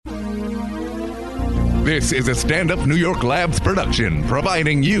This is a Stand Up New York Labs production,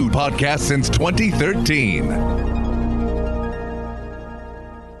 providing you podcasts since 2013.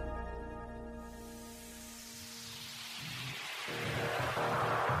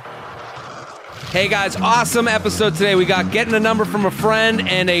 Hey guys, awesome episode today. We got getting a number from a friend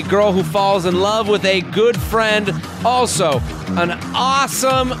and a girl who falls in love with a good friend. Also, an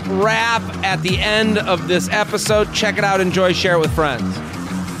awesome rap at the end of this episode. Check it out, enjoy, share it with friends.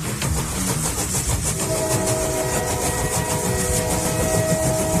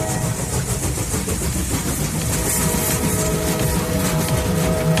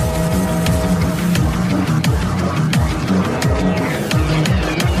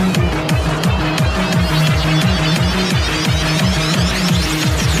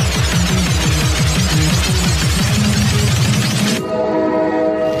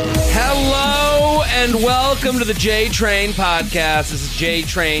 Welcome to the J Train Podcast. This is J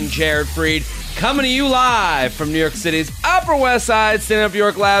Train, Jared Freed, coming to you live from New York City's Upper West Side, Stand Up New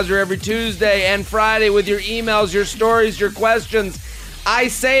York Labs, every Tuesday and Friday with your emails, your stories, your questions. I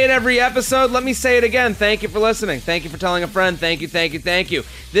say it every episode. Let me say it again. Thank you for listening. Thank you for telling a friend. Thank you, thank you, thank you.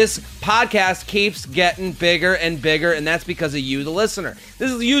 This podcast keeps getting bigger and bigger, and that's because of you, the listener.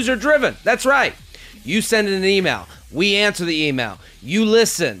 This is user-driven. That's right. You send in an email. We answer the email. You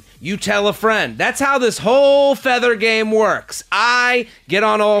listen. You tell a friend. That's how this whole feather game works. I get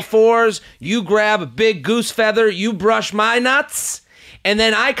on all fours. You grab a big goose feather. You brush my nuts. And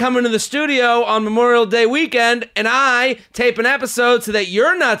then I come into the studio on Memorial Day weekend and I tape an episode so that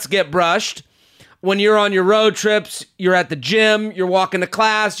your nuts get brushed. When you're on your road trips, you're at the gym, you're walking to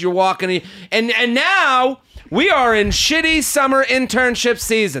class, you're walking... And now... we are in shitty summer internship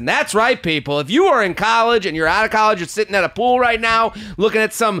season. That's right, people. If you are in college and you're out of college, you're sitting at a pool right now looking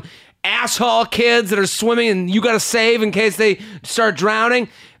at some asshole kids that are swimming and you got to save in case they start drowning,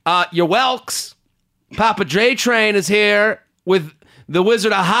 you're welks. Papa J Train is here with the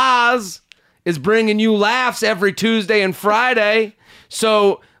Wizard of Oz, is bringing you laughs every Tuesday and Friday.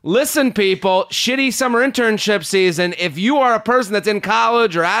 So listen, people, shitty summer internship season. If you are a person that's in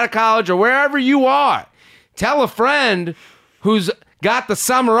college or out of college or wherever you are, tell a friend who's got the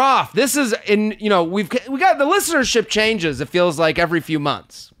summer off. This is we got the listenership changes. It feels like every few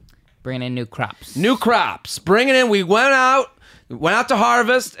months. Bringing in new crops. New crops. Bringing in. We went out to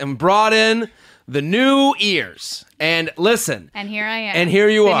harvest and brought in the new ears. And listen. And here I am. And here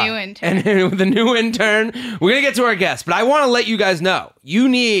you are. The new intern. And the new intern. We're gonna get to our guests, but I want to let you guys know you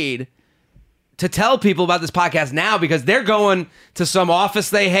need to tell people about this podcast now because they're going to some office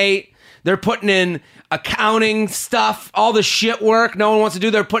they hate. They're putting in accounting stuff, all the shit work no one wants to do.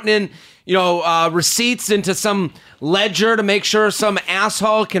 They're putting in, receipts into some ledger to make sure some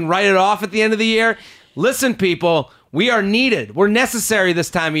asshole can write it off at the end of the year. Listen, people, we are needed. We're necessary this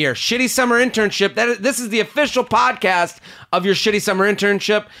time of year. Shitty Summer Internship. This is the official podcast of your shitty summer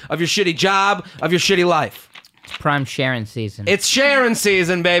internship, of your shitty job, of your shitty life. It's prime sharing season. It's sharing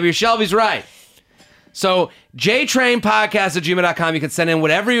season, baby. Shelby's right. So, jtrainpodcast@gmail.com. You can send in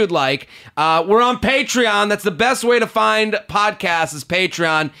whatever you'd like. We're on Patreon. That's the best way to find podcasts is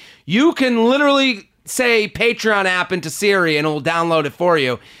Patreon. You can literally say Patreon app into Siri and it'll download it for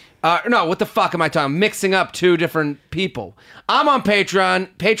you. No, what the fuck am I talking? I'm mixing up two different people. I'm on Patreon,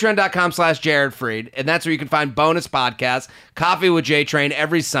 patreon.com/Jared Freed, and that's where you can find bonus podcasts, Coffee with J Train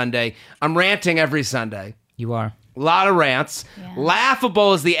every Sunday. I'm ranting every Sunday. You are. A lot of rants. Yeah.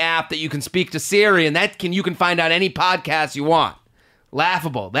 Laughable is the app that you can speak to Siri, and you can find out any podcast you want.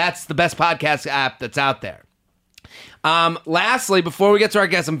 Laughable. That's the best podcast app that's out there. Lastly, before we get to our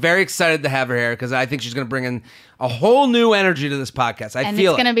guest, I'm very excited to have her here because I think she's going to bring in a whole new energy to this podcast. I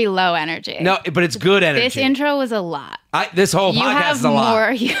feel it's going to be low energy. No, but it's good energy. This intro was a lot. This whole podcast is a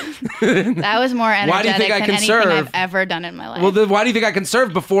lot. That was more energetic why do you think than anything serve? I've ever done in my life. Well, then why do you think I can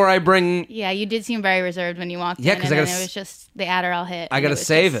serve before I bring... Yeah, you did seem very reserved when you walked in. Yeah, because it was just the Adderall hit. I got to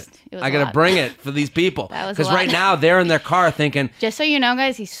save it. I got to bring it for these people. Because right now, they're in their car thinking... Just so you know,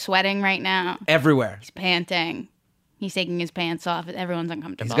 guys, he's sweating right now. Everywhere. He's panting. He's taking his pants off. Everyone's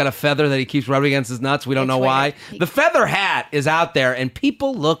uncomfortable. He's got a feather that he keeps rubbing against his nuts. We don't know why. The feather hat is out there, and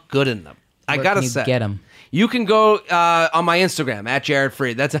people look good in them. I got to say. Get them. You can go on my Instagram,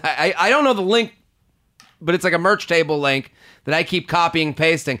 @JaredFreed. That's I don't know the link, but it's like a merch table link that I keep copying and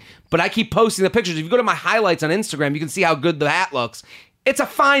pasting. But I keep posting the pictures. If you go to my highlights on Instagram, you can see how good the hat looks. It's a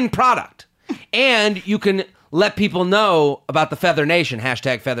fine product. And you can let people know about the Feather Nation,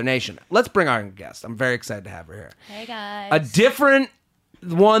 #Feather Nation. Let's bring our guest. I'm very excited to have her here. Hey, guys. A different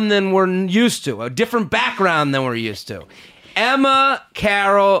one than we're used to. A different background than we're used to. Emma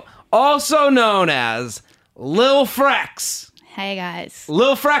Carroll, also known as Lil Frex. Hey guys,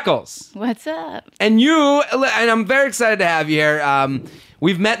 Lil Freckles. what's up? And I'm very excited to have you here.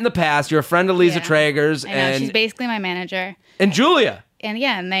 We've met in the past. You're a friend of Lisa Yeah. Traeger's. I know she's basically my manager, and Julia.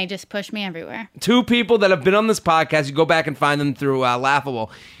 and they just push me everywhere. Two people that have been on this podcast. You go back and find them through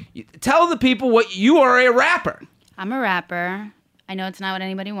Laughable. Tell the people what you are a rapper. I'm a rapper. I know it's not what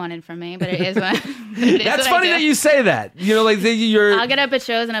anybody wanted from me, but it is what. It is That's what funny I do. that you say that. You know, like you're I'll get up at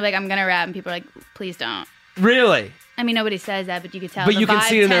shows and I'm like, I'm gonna rap, and people are like, please don't. really. I mean, nobody says that, but you could tell. But the you can vibe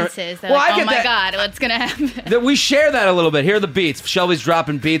see it in their- tenses. They're Well, like, I oh get my that- god, what's gonna happen? That we share that a little bit. Here are the beats. Shelby's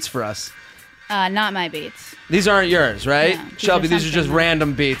dropping beats for us. Not my beats. These aren't yours, right? No, these Shelby, are these are just something-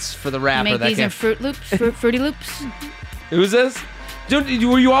 random beats for the You rapper. make that these in can't- Fruit Loops, Fruity Loops. Who's this? Dude,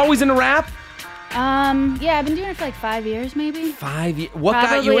 were you always into rap? Yeah, I've been doing it for like 5 years, maybe. 5 years. What Probably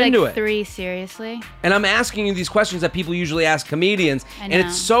got you like into it? 3, seriously. And I'm asking you these questions that people usually ask comedians, I and know.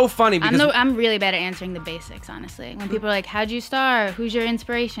 it's so funny because I'm really bad at answering the basics, honestly. When people are like, "How'd you start? Who's your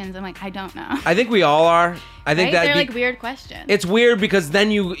inspirations?" I'm like, I don't know. I think we all are. I think Right? that They're like weird questions. it's weird because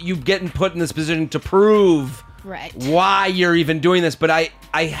then you get put in this position to prove right. why you're even doing this. But I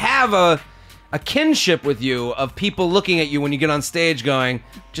have a kinship with you of people looking at you when you get on stage going,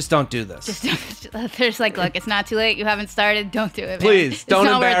 just don't do this. There's like, look, it's not too late. You haven't started. Don't do it. Man. Please, It's don't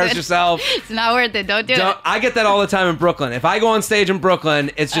not worth embarrass it. yourself. It's not worth it. Don't do it. I get that all the time in Brooklyn. If I go on stage in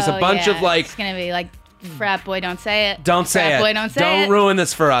Brooklyn, it's just a bunch of like, It's gonna be like, frat boy, don't say it. don't say frat it. boy, don't say Don't it. ruin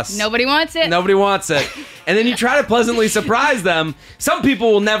this for us. Nobody wants it. Nobody wants it. And then you try to pleasantly surprise them. Some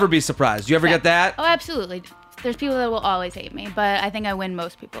people will never be surprised. You ever get that? Oh, absolutely. There's people that will always hate me, but I think I win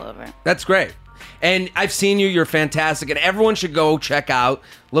most people over. That's great. And I've seen you. You're fantastic. And everyone should go check out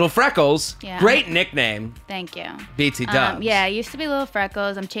Little Freckles. Yeah. Great nickname. Thank you. BT Dubs. Yeah, it used to be Little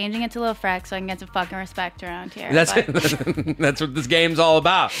Freckles. I'm changing it to Little Freck so I can get some fucking respect around here. That's But that's what this game's all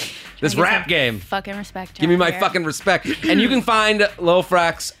about. This I get rap some game. Fucking respect. Give me around my here. fucking respect. And you can find Lil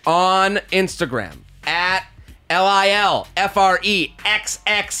Frex on Instagram at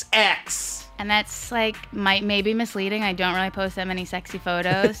LILFREXXX. And that's like might maybe misleading. I don't really post that many sexy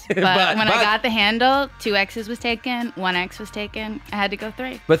photos. But, But- when I got the handle, 2 X's was taken, 1 X was taken. I had to go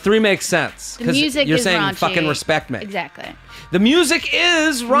 3. But 3 makes sense. The 'cause music you're is saying raunchy. fucking respect me. Exactly. The music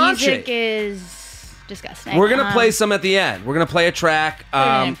is raunchy. Music is disgusting. We're gonna play some at the end. We're gonna play a track. Put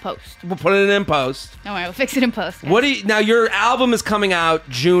it in post. We'll put it in post. Don't worry, we'll fix it in post. guys. What do you, now? Your album is coming out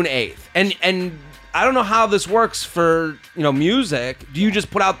June 8th, and I don't know how this works for music. Do you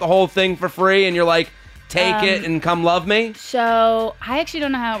just put out the whole thing for free and you're like, take it and come love me? So I actually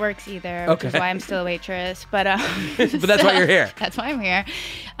don't know how it works either, which is Okay. why I'm still a waitress. But But that's why you're here. That's why I'm here.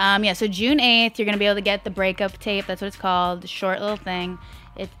 Yeah. So June 8th, you're gonna be able to get the breakup tape. That's what it's called. The short little thing.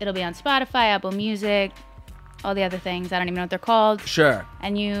 It'll be on Spotify, Apple Music, all the other things. I don't even know what they're called. Sure.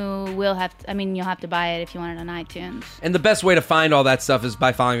 And you will have to, you'll have to buy it if you want it on iTunes. And the best way to find all that stuff is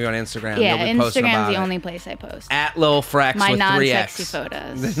by following you on Instagram. Yeah, You'll be posting Instagram's about the it. only place I post. At Lil Frex My with non-sexy 3X.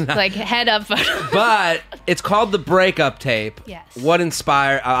 photos. Like head up photos. But it's called the breakup tape. Yes. What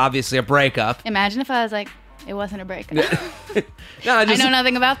inspired? Obviously, a breakup. Imagine if I was like, it wasn't a breakup. No, I know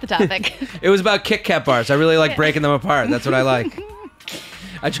nothing about the topic. It was about Kit Kat bars. I really like breaking them apart. That's what I like.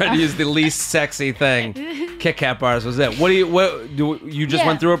 I tried to use the least sexy thing. Kit Kat bars was it. What you just Yeah.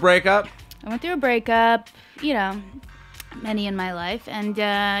 went through a breakup? I went through a breakup, many in my life, and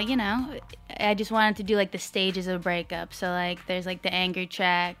I just wanted to do like the stages of a breakup. So like there's like the angry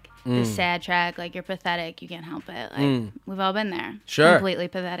track, the sad track, like you're pathetic, you can't help it. Like we've all been there. Sure. Completely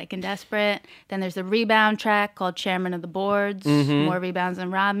pathetic and desperate. Then there's the rebound track called Chairman of the Boards. More rebounds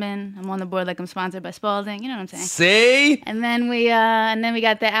than Rodman. I'm on the board like I'm sponsored by Spalding. You know what I'm saying? See? And then we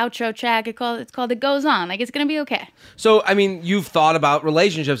got the outro track. It's called It Goes On. Like it's gonna be okay. So, I mean, you've thought about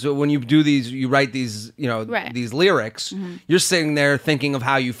relationships. When you do these, you write these, Right. these lyrics. You're sitting there thinking of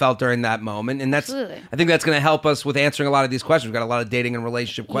how you felt during that moment, and that's. Absolutely. I think that's going to help us with answering a lot of these questions. We've got a lot of dating and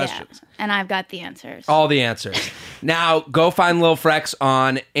relationship questions. Yeah. And I've got the answers. All the answers. Now, go find Lil Frex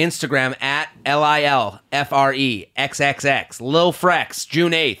on Instagram at LILFREXXX. Lil Frex,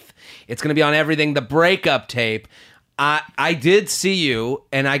 June 8th. It's going to be on everything. The breakup tape. I did see you,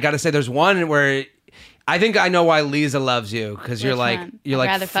 and I got to say, there's one where I think I know why Lisa loves you, because you're Which like, one? you're I'd like,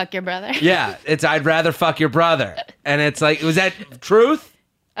 rather fuck your brother. yeah, it's I'd rather fuck your brother, and it's like, was that truth?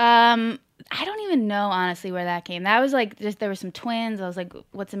 I don't even know honestly where that came. That was like just there were some twins. I was like,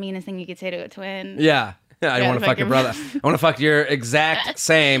 what's the meanest thing you could say to a twin? Yeah, I don't Yeah, want to fuck your brother. I want to fuck your exact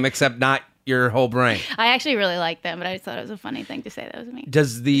same, except not your whole brain. I actually really liked them, but I just thought it was a funny thing to say that was me.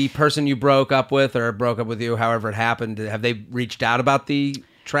 Does the person you broke up with or broke up with you, however it happened, have they reached out about the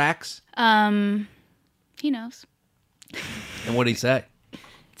tracks? He knows. And what did he say?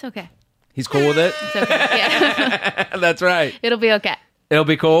 It's okay. He's cool with it? It's okay. Yeah. That's right. It'll be okay. It'll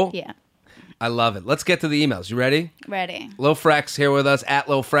be cool? Yeah. I love it. Let's get to the emails. You ready? Ready. Lil Frex here with us at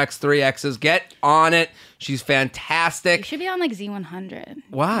Lil Frex 3X's. Get on it. She's You fantastic. should be on like Z100.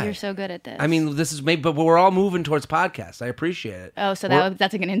 Why? You're so good at this. I mean, this is maybe, but we're all moving towards podcasts. I appreciate it. Oh, so We're-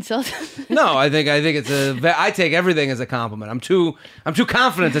 that's like an insult? No, I think it's I take everything as a compliment. I'm too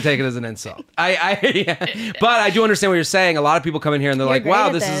confident to take it as an insult. But I do understand what you're saying. A lot of people come in here and they're You're like, great "Wow,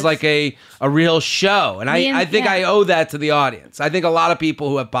 at this is this." like a real show." And I think yeah. I owe that to the audience. I think a lot of people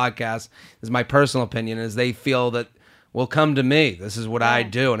who have podcasts, this is my personal opinion, is they feel that, well, come to me. This is what I Yeah.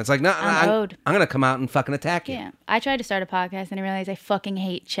 do. And it's like, no, I'm owed. I'm going to come out and fucking attack you. Yeah. I tried to start a podcast and I realized I fucking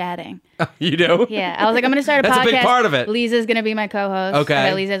hate chatting. You do? Yeah. I was like, I'm going to start a podcast. That's a big part of it. Lisa's going to be my co-host. Okay. I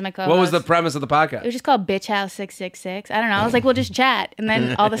got Lisa as my co-host. What was the premise of the podcast? It was just called Bitch House 666. I don't know. I was like, well, just chat. And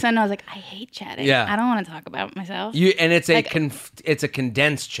then all of a sudden I was like, I hate chatting. Yeah. I don't want to talk about myself. And it's Like- it's a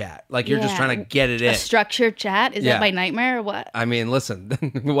condensed chat. Like you're just Yeah. trying to get it in. A structured chat? Is Yeah. that my nightmare or what? I mean, listen,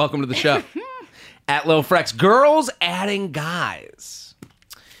 welcome to the show. At Lil Frex, girls adding guys.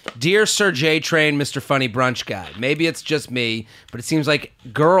 Dear Sir J Train, Mr. Funny Brunch Guy, maybe it's just me, but it seems like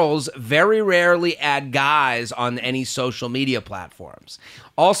girls very rarely add guys on any social media platforms.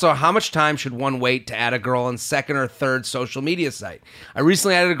 Also, how much time should one wait to add a girl on second or third social media site? I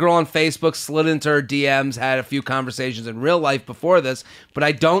recently added a girl on Facebook, slid into her DMs, had a few conversations in real life before this, but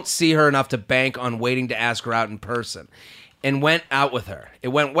I don't see her enough to bank on waiting to ask her out in person. And went out with her. It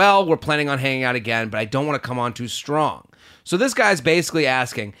went well. We're planning on hanging out again, but I don't want to come on too strong. So this guy's basically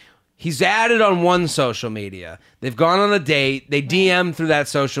asking, he's added on one social media. They've gone on a date. They DM through that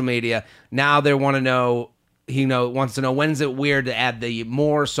social media. Now they want to know, wants to know, when's it weird to add the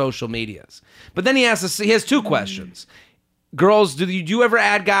more social medias? But then he has two questions. Girls, do you ever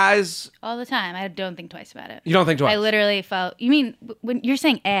add guys? All the time. I don't think twice about it. You don't think twice? I literally felt. You mean when you're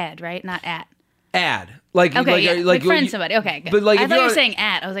saying ad, right? Not at. Add. Like, Okay, yeah. Like friend you- somebody. Okay, good. But like, I if thought you you're were saying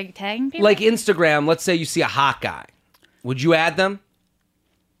at. I was like tagging people. like Instagram, let's say you see a hot guy. Would you add them?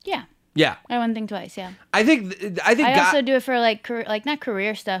 Yeah. Yeah. I wouldn't think twice. Yeah. I think I also do it for like not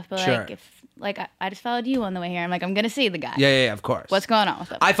career stuff, but Sure. like if like I just followed you on the way here. I'm like, I'm gonna see the guy. Yeah, of course. What's going on with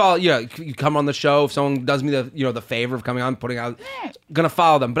him? I follow. You come on the show. If someone does me the favor of coming on, putting out, gonna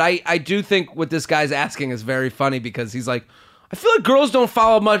follow them. But I do think what this guy's asking is very funny because he's like, I feel like girls don't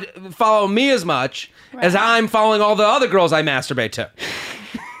follow me as much as I'm following all the other girls I masturbate to.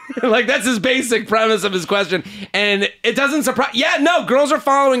 Like that's his basic premise of his question, and it doesn't surprise. Yeah, no, girls are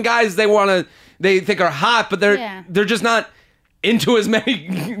following guys they think are hot, but they're just not into as many.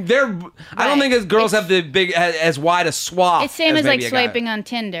 I don't think as girls have the big as wide a swath. It's same as like maybe a guy. swiping on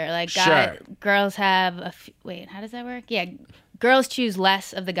Tinder. Like Sure. girls have wait, how does that work? Yeah. Girls choose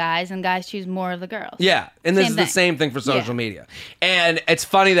less of the guys and guys choose more of the girls. Yeah, and this Same is the thing. same thing for social Yeah. media. And it's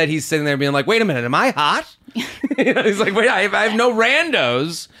funny that he's sitting there being like, wait a minute, am I hot? He's like, wait, I have no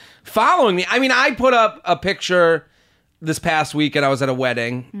randos following me. I mean, I put up a picture this past weekend. I was at a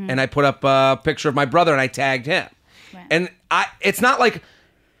wedding, and I put up a picture of my brother, and I tagged him. Right. And it's not like,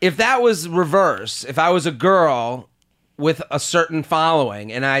 if that was reverse, if I was a girl with a certain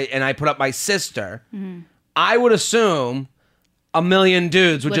following, and I put up my sister, I would assume a million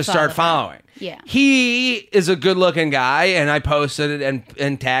dudes would just start follow following. Yeah. He is a good looking guy, and I posted it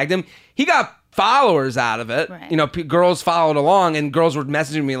and tagged him. He got followers out of it. Right. Girls followed along, and girls were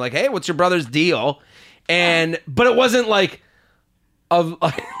messaging me like, hey, what's your brother's deal? And but it wasn't like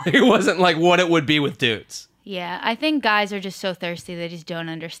it wasn't like what it would be with dudes. Yeah, I think guys are just so thirsty they just don't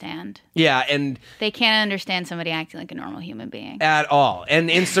understand. Yeah, and They can't understand somebody acting like a normal human being. at all. And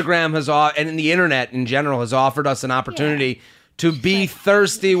Instagram and the internet in general has offered us an opportunity to be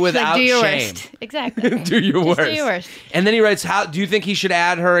thirsty without do your shame. worst. Exactly. Do your Just worst. do your worst. And then he writes, "How do you think he should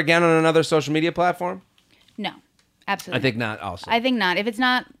add her again on another social media platform?" No, absolutely. I think not. Also, I think not. If it's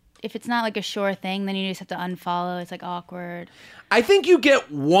not like a sure thing, then you just have to unfollow. It's like awkward. I think you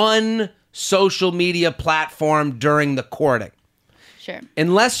get one social media platform during the courting. Sure.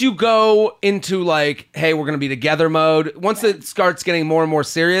 Unless you go into like, hey, we're going to be together mode. Once it starts getting more and more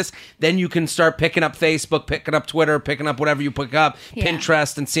serious, then you can start picking up Facebook, picking up Twitter, picking up whatever you pick up, Yeah.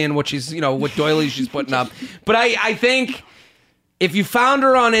 Pinterest, and seeing what she's, what doilies she's putting up. But I think if you found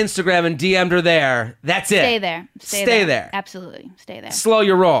her on Instagram and DM'd her there, that's it. Stay there. Stay there. Absolutely. Stay there. Slow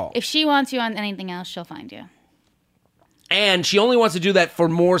your roll. If she wants you on anything else, she'll find you. And she only wants to do that for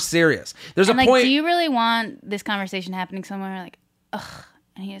more serious. There's And a like, point. do you really want this conversation happening somewhere? Like, ugh,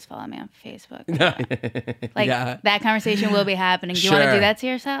 and he just followed me on Facebook. Like Yeah. that conversation will be happening. Do you want to Sure. do that to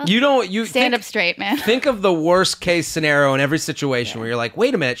yourself? You stand think- up straight, man. Think of the worst case scenario in every situation where you're like,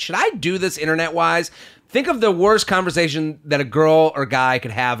 wait a minute, should I do this internet wise Think of the worst conversation that a girl or guy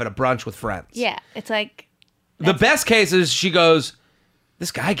could have at a brunch with friends. Yeah, it's like The best case is she goes,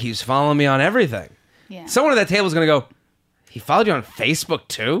 this guy keeps following me on everything. yeah. Someone at that table is going to go, he followed you on Facebook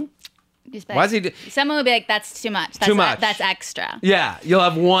too? Just Why is he someone would be like, "That's too much. That's Too much. That's extra. Yeah, you'll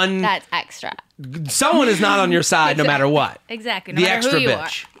have one. That's extra." Someone is not on your side no matter what. Exactly. No The matter extra who you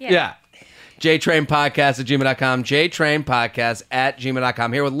bitch. are. Yeah. JTrainPodcast@gmail.com.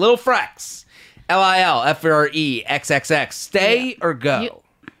 JTrainPodcast@gmail.com. Here with Lil Frex. LILFREXXX. Stay or go? You.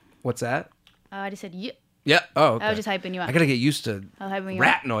 What's that? Oh, I just said you. Yeah. Oh, okay. I was just hyping you up. I gotta get used to I was hyping you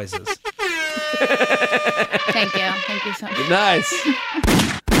rat up. noises. Thank you. Thank you so much. Nice.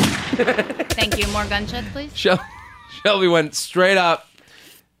 Thank you. More gunshots, please. Shelby went straight up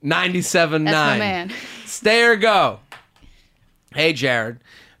 97.9. That's my man. Stay or go? Hey, Jared.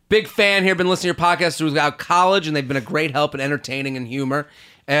 Big fan here. Been listening to your podcast throughout college, and they've been a great help in entertaining and humor.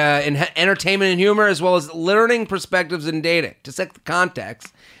 Entertainment and humor, as well as learning perspectives in dating. To set the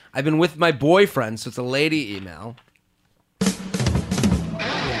context, I've been with my boyfriend, so it's a lady email.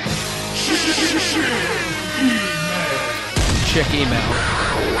 Chick email.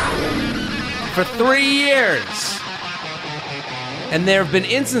 For 3 years. And there have been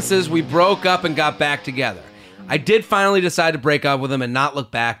instances we broke up and got back together. I did finally decide to break up with him and not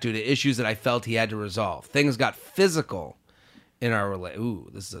look back due to issues that I felt he had to resolve. Things got physical in our relationship. Ooh,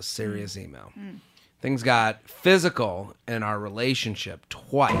 this is a serious email. Things got physical in our relationship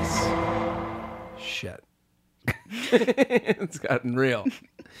twice. Shit. It's gotten real.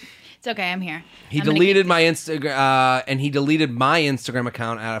 It's okay. I'm here. He I'm gonna deleted my Instagram, and he deleted my Instagram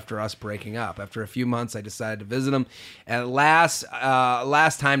account after us breaking up. After a few months, I decided to visit him at last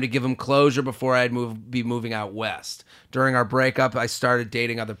time to give him closure before I'd be moving out west. During our breakup, I started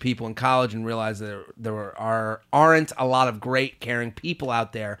dating other people in college and realized that there aren't a lot of great, caring people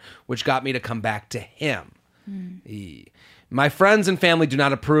out there, which got me to come back to him. My friends and family do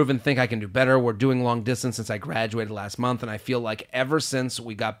not approve and think I can do better. We're doing long distance since I graduated last month, and I feel like ever since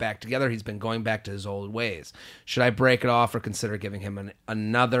we got back together, he's been going back to his old ways. Should I break it off or consider giving him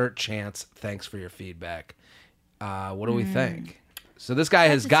another chance? Thanks for your feedback. What do we think? So this guy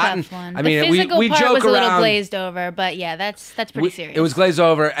has gotten. Tough one. I mean, the physical we part joke was a little around. glazed over, but yeah, that's pretty serious. It was glazed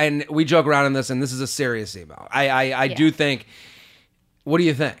over, and we joke around on this, and this is a serious email. I do think. What do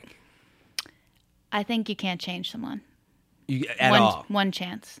you think? I think you can't change someone. At all. One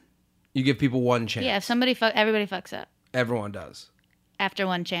chance. You give people one chance. Yeah, if everybody fucks up. Everyone does. After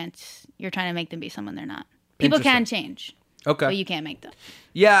one chance, you're trying to make them be someone they're not. People can change. Okay. But you can't make them.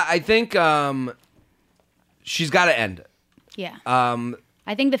 Yeah, I think she's got to end it. Yeah.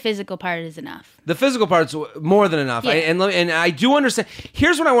 I think the physical part is enough. The physical part's more than enough. Yeah. And I do understand.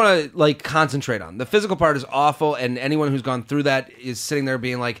 Here's what I want to concentrate on. The physical part is awful, and anyone who's gone through that is sitting there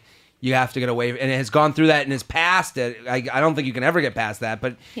being like, you have to get away, and has gone through that and has passed it. I don't think you can ever get past that,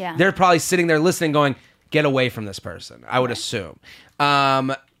 but Yeah. they're probably sitting there listening going, get away from this person, I would assume.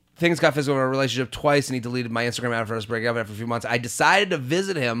 Things got physical in our relationship twice, and he deleted my Instagram after us breaking up after a few months. I decided to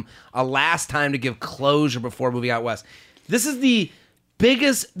visit him a last time to give closure before moving out west. This is the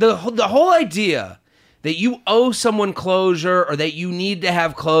biggest, the whole idea that you owe someone closure or that you need to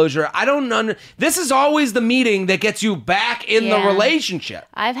have closure. I don't know. This is always the meeting that gets you back in the Yeah. relationship.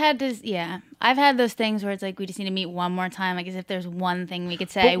 I've had those things where it's like we just need to meet one more time. Like as if there's one thing we could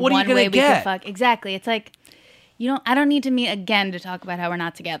say, But what are you one way gonna we get? could fuck. Exactly. It's like I don't need to meet again to talk about how we're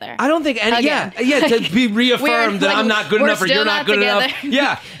not together. I don't think any, Again. to be reaffirmed that Like, I'm not good we're enough or still you're not not good together. enough.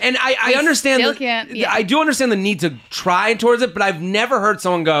 Yeah, and I We understand. still can't, yeah. I do understand the need to try towards it, but I've never heard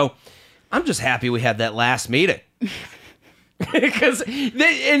someone go, "I'm just happy we had that last meeting." Because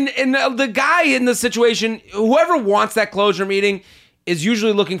the guy in the situation, whoever wants that closure meeting, is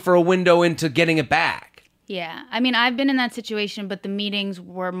usually looking for a window into getting it back. Yeah. I mean, I've been in that situation, but the meetings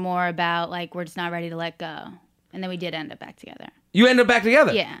were more about like we're just not ready to let go. And then we did end up back together. You end up back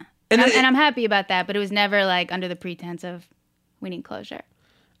together. Yeah. And And, then I'm happy about that, but it was never like under the pretense of we need closure.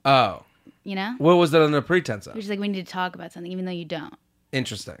 Oh, You know? what was that under the pretense of? It was like we need to talk about something, even though you don't.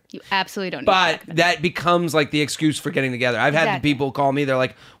 Interesting. You absolutely don't need But to talk about that becomes like the excuse for getting together. I've had Exactly. people call me. They're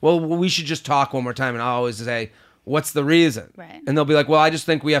like, "Well, we should just talk one more time." And I always say, "What's the reason?" Right. And they'll be like, "Well, I just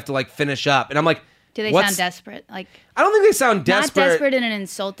think we have to like finish up." And I'm like, Do they "What's-" sound desperate? Like I don't think they sound desperate. not desperate in an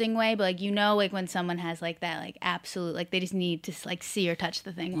insulting way, but like like when someone has like that like absolute like they just need to like see or touch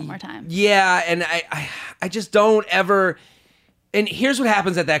the thing one more time. Yeah, and I just don't ever. And here's what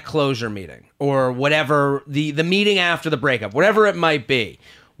happens at that closure meeting or whatever the meeting after the breakup, whatever it might be.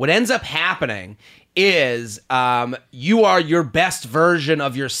 What ends up happening is you are your best version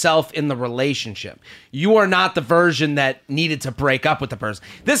of yourself in the relationship. You are not the version that needed to break up with the person.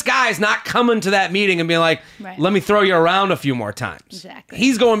 This guy is not coming to that meeting and being like, Right. let me throw you around a few more times. Exactly.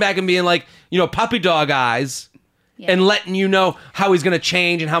 He's going back and being like, puppy dog eyes. Yeah. And letting you know how he's going to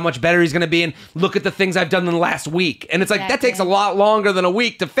change and how much better he's going to be, and look at the things I've done in the last week. And it's like, that Exactly. takes a lot longer than a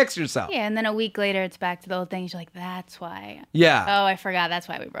week to fix yourself. Yeah, and then a week later, it's back to the old thing. You're like, that's why. Yeah. Oh, I forgot. That's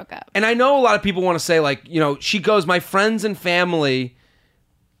why we broke up. And I know a lot of people want to say, like, she goes, my friends and family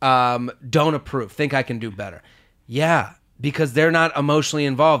don't approve, think I can do better. Yeah, because they're not emotionally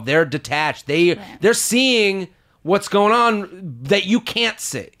involved. They're detached. They're seeing what's going on that you can't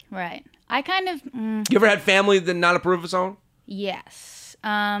see. Right. I kind of... You ever had family that not approve of someone? Yes.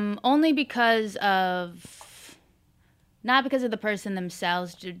 Only because of... Not because of the person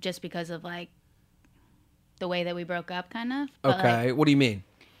themselves, just because of, like, the way that we broke up, kind of. But, Okay, like, what do you mean?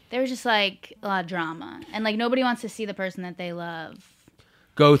 there was just, like, a lot of drama. And, like, nobody wants to see the person that they love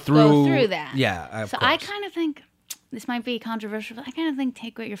Go through that. Yeah, of So course. I kind of think... This might be controversial, but I kind of think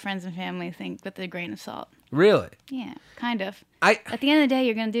take what your friends and family think with a grain of salt. Really? Yeah, kind of. I At the end of the day,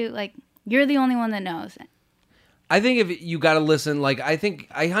 you're going to do, like... You're the only one that knows. think if you got to listen, like, I think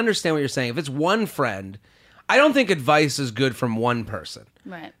I understand what you're saying. If it's one friend, I don't think advice is good from one person.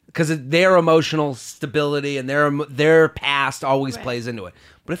 Right. Because their emotional stability and their past always Right. plays into it.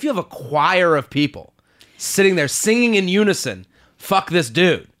 But if you have a choir of people sitting there singing in unison, fuck this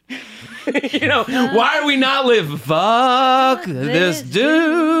dude. Why are we not living? Fuck this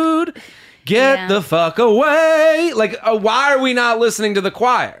dude. Get Yeah. the fuck away. Like, why are we not listening to the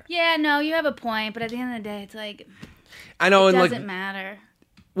choir? Yeah, no, you have a point, but at the end of the day, it's like, I know, it and doesn't like, matter.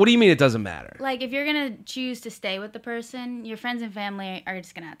 what do you mean it doesn't matter? Like, if you're going to choose to stay with the person, your friends and family are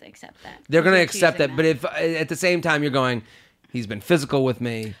just going to have to accept that. They're going to You're accept choosing that, but if at the same time you're going, he's been physical with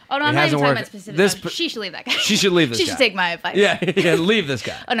me. Oh, no, it I'm not even hasn't talking worked. about specific. This No, she should leave that guy. she should leave this She guy. should take my advice. Yeah, leave this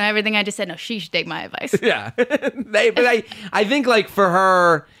guy. Oh, no, everything I just said, no, she should take my advice. Yeah. I think, like, for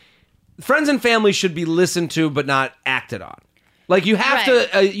her, friends and family should be listened to but not acted on. Like, you have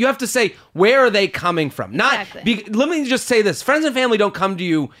to say, where are they coming from? Not Exactly. let me just say this. Friends and family don't come to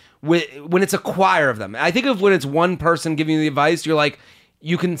you when it's a choir of them. I think of when it's one person giving you the advice, you're like,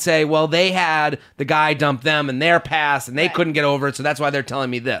 you can say, well, they had the guy dump them in their past and they Right. couldn't get over it, so that's why they're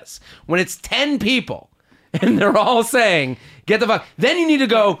telling me this. When it's 10 people and they're all saying, get the fuck, then you need to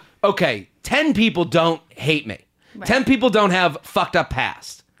go, okay, 10 people don't hate me. Right. 10 people don't have fucked up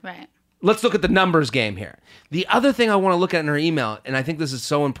past. Right. Let's look at the numbers game here. The other thing I want to look at in her email, and I think this is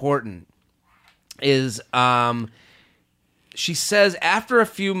so important, is she says, after a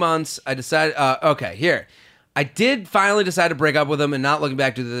few months, I decided, okay, here. I did finally decide to break up with him and not looking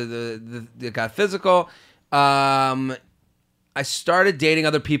back to the got physical. I started dating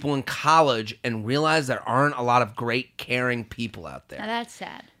other people in college and realized there aren't a lot of great, caring people out Now, there. that's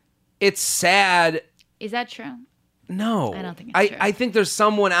sad. It's sad. Is that true? No. I don't think it's true. I think there's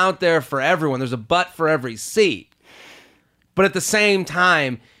someone out there for everyone. There's a butt for every seat. But at the same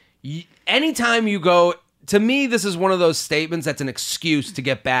time, anytime you go... To me, this is one of those statements that's an excuse to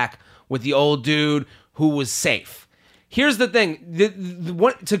get back with the old dude who was safe. Here's the thing.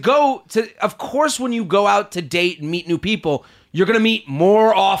 Of course, when you go out to date and meet new people, you're going to meet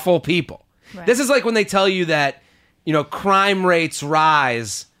more awful people. Right. This is like when they tell you that, crime rates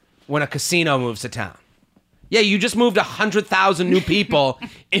rise when a casino moves to town. Yeah, you just moved 100,000 new people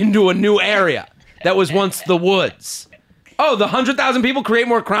into a new area that was once the woods. Oh, the 100,000 people create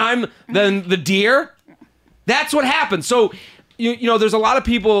more crime than the deer? That's what happens. So, there's a lot of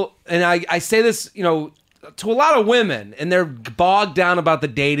people, and I say this, to a lot of women, and they're bogged down about the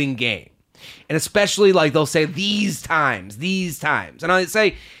dating game. And especially, like, they'll say, these times. And I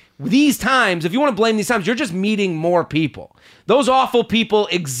say, these times, if you want to blame these times, you're just meeting more people. Those awful people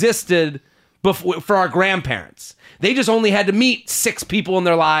existed before, for our grandparents. They just only had to meet 6 people in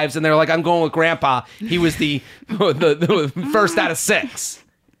their lives, and they're like, I'm going with Grandpa. He was the first out of 6.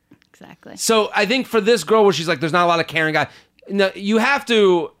 Exactly. So I think for this girl where she's like, there's not a lot of caring guys, no, you have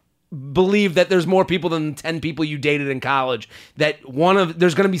to believe that there's more people than 10 people you dated in college, that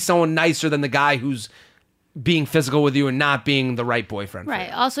there's going to be someone nicer than the guy who's being physical with you and not being the right boyfriend. Right.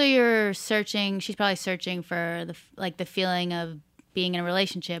 For you. Also, she's probably searching for the feeling of being in a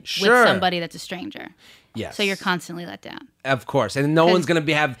relationship Sure. with somebody that's a stranger. Yes. So you're constantly let down. Of course. And no one's going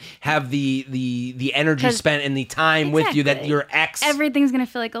to have the energy 'Cause- spent and the time with you that Exactly. your ex. Everything's going to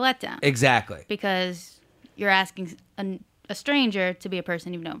feel like a letdown. Exactly. Because you're asking a a stranger to be a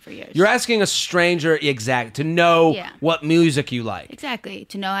person you've known for years. You're asking a stranger to know Yeah. what music you like. Exactly.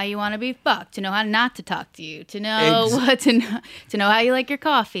 To know how you want to be fucked, to know how not to talk to you, to know to know how you like your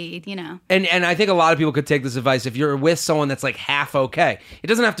coffee, you know. And I think a lot of people could take this advice if you're with someone that's like half okay. It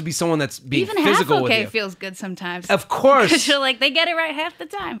doesn't have to be someone that's being Even half physical with okay you. feels good sometimes. Of course. Because you're like, they get it right half the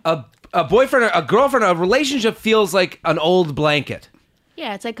time. A boyfriend, a girlfriend, a relationship feels like an old blanket.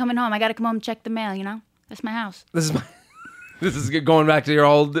 Yeah, it's like coming home. I got to come home and check the mail, you know? That's my house. This is going back to your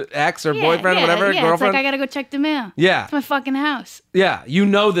old ex or boyfriend, whatever, yeah, girlfriend. it's like I got to go check the mail. Yeah. It's my fucking house. Yeah, you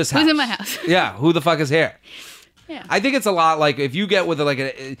know this house. Who's in my house? Yeah, who the fuck is here? Yeah. I think it's a lot like if you get with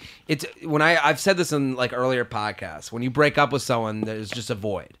it's when I've said this in like earlier podcasts. When you break up with someone, there's just a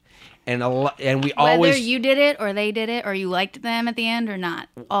void, and we always Whether you did it or they did it or you liked them at the end or not,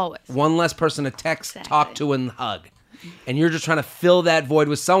 always. one less person to text, Exactly. talk to, and hug. And you're just trying to fill that void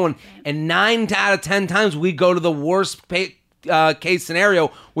with someone. And 9 out of 10 times we go to the worst case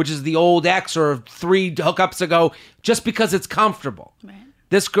scenario, which is the old ex or 3 hookups ago, just because it's comfortable. Right.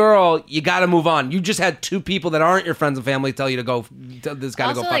 This girl, you got to move on. You just had 2 people that aren't your friends and family tell you to go. This got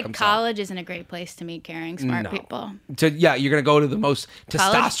to go Also, fuck like, himself. college isn't a great place to meet caring, smart people. You're gonna go to the most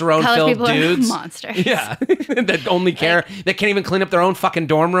College testosterone-filled people are dudes. monsters. Yeah, that only care. That can't even clean up their own fucking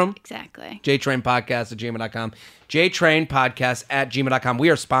dorm room. Exactly. JTrainPodcast@gmail.com. JTrainPodcast@gmail.com. We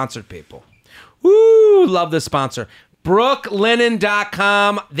are sponsored, people. Woo! Love this sponsor.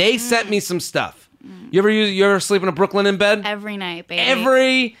 Brooklinen.com. They sent me some stuff. You ever sleep in a Brooklinen bed? Every night, baby.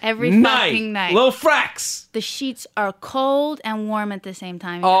 Every fucking night. Lil Frex. The sheets are cold and warm at the same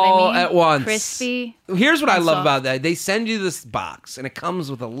time. You know All what I mean? at once. Crispy. Here's what I and love soft. about that. They send you this box, and it comes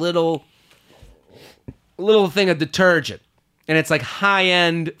with a little thing of detergent. And it's like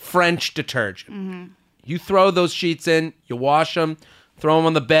high-end French detergent. Mm-hmm. You throw those sheets in, you wash them, throw them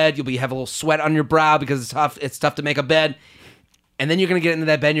on the bed. You'll have a little sweat on your brow because it's tough. It's tough to make a bed. And then you're going to get into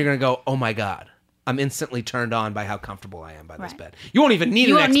that bed, and you're going to go, oh, my God. I'm instantly turned on by how comfortable I am by this Right. bed. You won't even need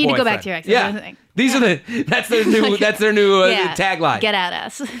You an won't need to go back ex-boyfriend. to your ex. Yeah. That's the thing. These are that's their new Yeah. tagline. Get at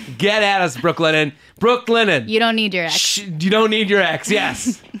us. Get at us, Brooklinen. Brooklinen. You don't need your ex. You don't need your ex.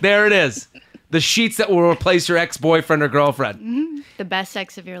 Yes. There it is. The sheets that will replace your ex-boyfriend or girlfriend. The best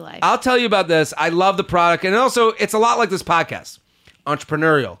sex of your life. I'll tell you about this. I love the product. And also, it's a lot like this podcast.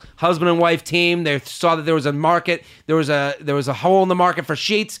 Entrepreneurial. Husband and wife team. They saw that there was a market. There was a hole in the market for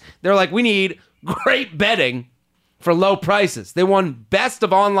sheets. They're like, we need great bedding for low prices. They won Best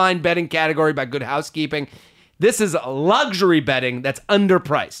of Online Bedding category by Good Housekeeping. This is luxury bedding that's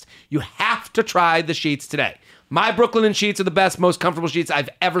underpriced. You have to try the sheets today. My Brooklinen sheets are the best, most comfortable sheets I've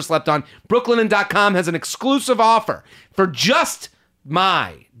ever slept on. Brooklinen.com has an exclusive offer for just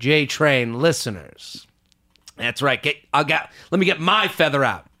my J-Train listeners. That's right. Let me get my feather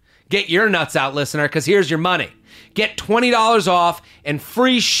out. Get your nuts out, listener, because here's your money. Get $20 off and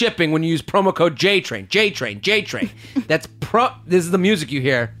free shipping when you use promo code JTRAIN. JTRAIN. That's this is the music you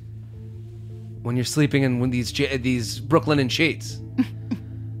hear when you're sleeping in these Brooklinen sheets.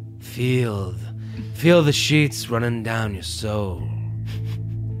 Feel the sheets running down your soul.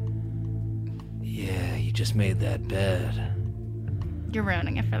 Yeah, you just made that bed. You're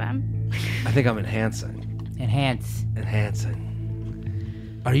ruining it for them. I think I'm enhancing. Enhancing.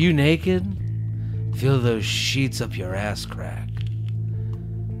 Are you naked? Feel those sheets up your ass crack.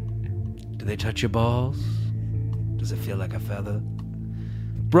 Do they touch your balls? Does it feel like a feather?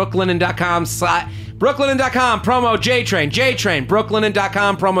 Brooklinen.com, promo JTrain,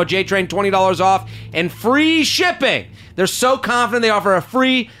 Brooklinen.com, promo JTrain, $20 off, and free shipping. They're so confident they offer a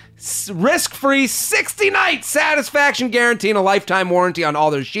free, risk-free 60-night satisfaction guarantee and a lifetime warranty on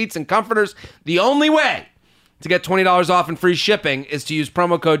all their sheets and comforters. The only way to get $20 off and free shipping is to use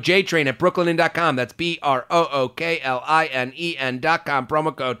promo code JTrain at Brooklinen.com. That's BROOKLINEN.com.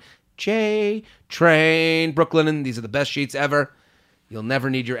 Promo code JTrain. Brooklinen. These are the best sheets ever. You'll never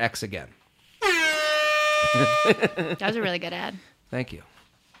need your ex again. That was a really good ad. Thank you.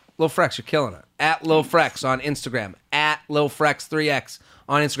 Lil Frex, you're killing it. At Lil Frex on Instagram. At Lil Frex 3X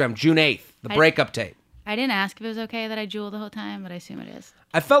on Instagram. June 8th, the breakup tape. I didn't ask if it was okay that I jewel the whole time, but I assume it is.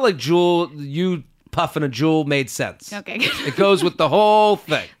 I felt like you puffing a jewel made sense. Okay, good. It goes with the whole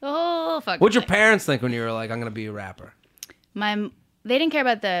thing. The whole fucking What'd your thing. parents think when you were like, I'm going to be a rapper? They didn't care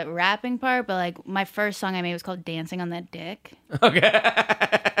about the rapping part, but like my first song I made was called "Dancing on That Dick." Okay.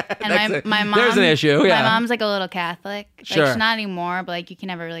 And my mom, there's an issue. Yeah. My mom's like a little Catholic. Like, Sure. she's not anymore, but like you can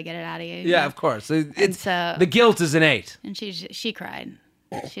never really get it out of you. Yeah, of course. so- the guilt is innate. And she cried.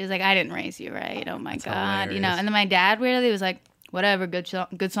 She was like, "I didn't raise you right. Oh my God, hilarious. you know." And then my dad weirdly was like, "Whatever, good song."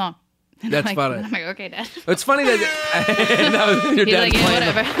 And That's I'm like, funny. I'm like, "Okay, Dad." It's funny that, that was your He's dad like, "Yeah,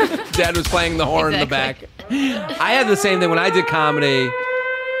 playing whatever." Dad was playing the horn in the back. Exactly. I had the same thing when I did comedy.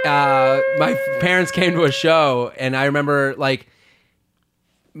 My parents came to a show, and I remember like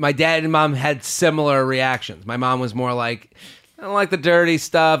my dad and mom had similar reactions. My mom was more like, I don't like the dirty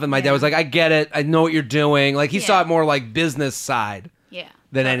stuff, and my dad was like, I get it, I know what you're doing. Like he saw it more like business side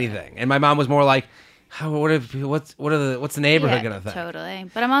than anything, and my mom was more like, what's the neighborhood gonna think? Totally.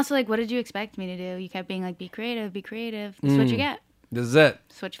 But I'm also like, what did you expect me to do? You kept being like, be creative, be creative. This is what you get. This is it.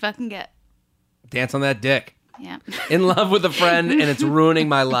 This is what you fucking get. Dance on that dick. Yeah. In love with a friend, and it's ruining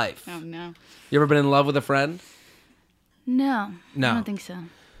my life. Oh no. You ever been in love with a friend? No. No. I don't think so.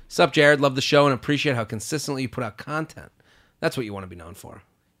 Sup, Jared? Love the show and appreciate how consistently you put out content. That's what you want to be known for.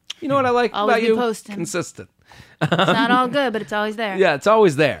 You know what I like Always about be you? posting. Consistent. It's not all good, but it's always there. Yeah, it's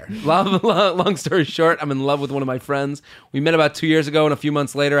always there. Long story short, I'm in love with one of my friends. We met about 2 years ago, and a few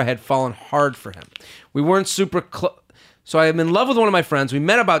months later, I had fallen hard for him. We weren't super close. So I am in love with one of my friends. We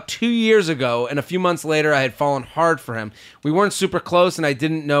met about 2 years ago, and a few months later, I had fallen hard for him. We weren't super close, and I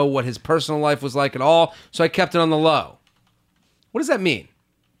didn't know what his personal life was like at all, so I kept it on the low. What does that mean?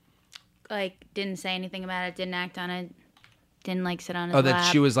 Like, didn't say anything about it, didn't act on it, didn't like sit on his Oh, lap.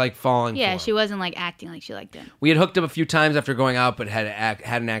 that she was like falling for him. she wasn't like acting like she liked him. We had hooked up a few times after going out, but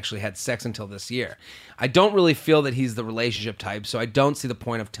hadn't actually had sex until this year. I don't really feel that he's the relationship type, so I don't see the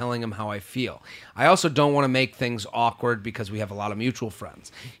point of telling him how I feel. I also don't want to make things awkward because we have a lot of mutual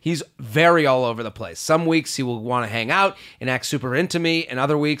friends. He's very all over the place. Some weeks he will want to hang out and act super into me, and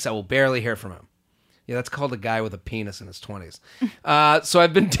other weeks I will barely hear from him. Yeah, that's called a guy with a penis in his 20s. So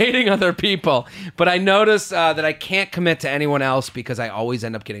I've been dating other people, but I notice that I can't commit to anyone else because I always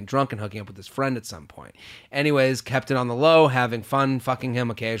end up getting drunk and hooking up with this friend at some point. Anyways, kept it on the low, having fun, fucking him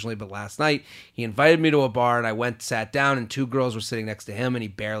occasionally, but last night he invited me to a bar and I went, sat down, and 2 girls were sitting next to him and he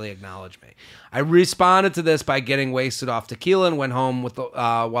barely acknowledged me. I responded to this by getting wasted off tequila and went home with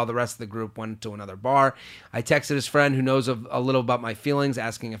while the rest of the group went to another bar. I texted his friend who knows a little about my feelings,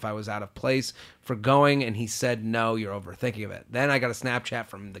 asking if I was out of place for going, and he said, no, you're overthinking of it. Then I got a Snapchat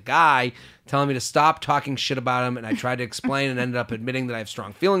from the guy telling me to stop talking shit about him, and I tried to explain and ended up admitting that I have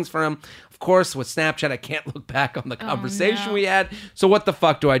strong feelings for him. Of course, with Snapchat, I can't look back on the conversation we had, so what the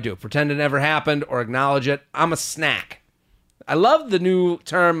fuck do I do? Pretend it never happened or acknowledge it? I'm a snack. I love the new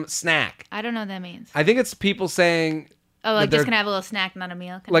term snack. I don't know what that means. I think it's people saying... Oh, like just gonna have a little snack, not a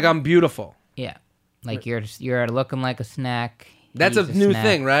meal? Like, I'm beautiful. Yeah. Like you're looking like a snack. That's a new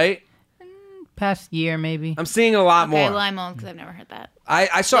thing, right? Past year, maybe. I'm seeing a lot more. Okay, well, I'm old because I've never heard that.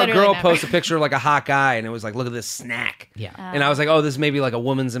 I saw Literally a girl never. post a picture of like a hot guy, and it was like, look at this snack. Yeah. And I was like, oh, this may be like a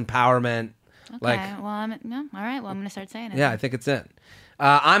woman's empowerment. Okay, Like, well, all right, well, I'm gonna start saying it. yeah, I think it's it.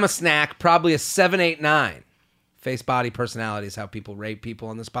 I'm a snack, probably a 7, 8, 9. Face, body, personality is how people rate people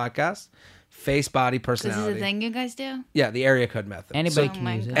on this podcast. Face, body, This personality. is a thing you guys do? Yeah, the area code method. Anybody Oh can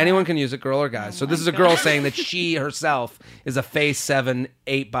my use it. God. Anyone can use it, girl or guy. So this is a girl saying that she herself is a face, 7,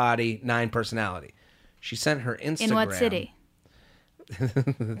 8 body, 9 personality. She sent her Instagram. In what city?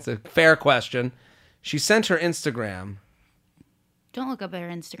 It's a fair question. She sent her Instagram. Don't look up her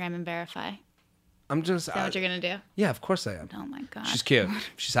Instagram and verify. I'm just. Is that what you're gonna do? Yeah, of course I am. Oh my god. She's cute.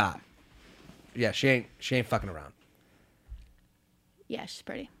 She's hot. Yeah, she ain't fucking around. Yeah, she's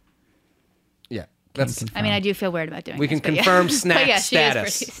pretty. Yeah, that's. I mean, I do feel weird about doing We this, can but confirm yeah. snack But yeah,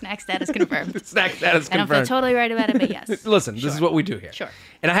 status. She is pretty. Snack status confirmed. Snack status I don't feel confirmed. totally right about it, but yes. Listen, this is what we do here. Sure.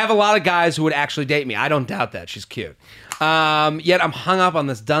 And I have a lot of guys who would actually date me. I don't doubt that. She's cute. Yet I'm hung up on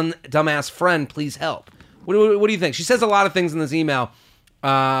this dumbass friend. Please help. What do you think? She says a lot of things in this email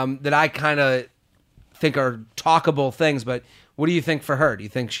that I kind of think are talkable things, but what do you think for her? Do you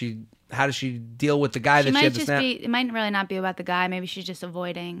think how does she deal with the guy that she had to snap? It might really not be about the guy. Maybe she's just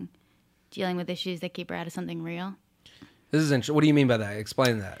avoiding dealing with issues that keep her out of something real. This is interesting. What do you mean by that?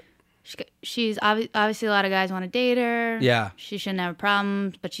 Explain that. She's obviously a lot of guys want to date her. Yeah. She shouldn't have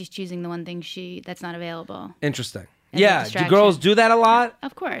problems, but she's choosing the one thing that's not available. Interesting. As a Yeah. Do distraction. girls do that a lot?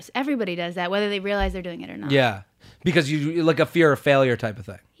 Of course, everybody does that, whether they realize they're doing it or not. Yeah. Because you like a fear of failure type of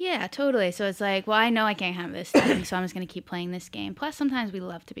thing. Yeah, totally. So it's like, well, I know I can't have this thing, so I'm just going to keep playing this game. Plus, sometimes we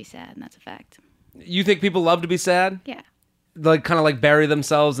love to be sad, and that's a fact. You think people love to be sad? Yeah. Like kind of like bury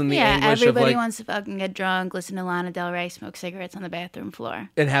themselves in the anguish of everybody like wants to fucking get drunk, listen to Lana Del Rey, smoke cigarettes on the bathroom floor.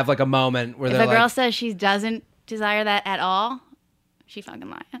 and have like a moment where If they're a girl like, says she doesn't desire that at all, she fucking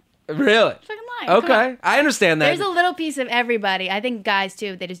lying. really? Fucking lying. Come Okay, on. I understand that. There's a little piece of everybody. I think guys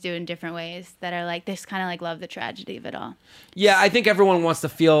too. They just do it in different ways that are like this. Kind of like love the tragedy of it all. Yeah, I think everyone wants to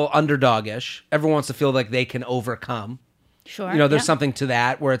feel underdogish. Everyone wants to feel like they can overcome. Sure. You know, there's yeah. something to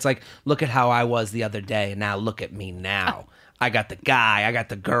that where it's like, look at how I was the other day, and now look at me now. I got the guy, I got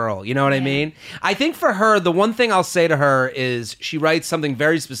the girl. You know what I mean? I think for her, the one thing I'll say to her is she writes something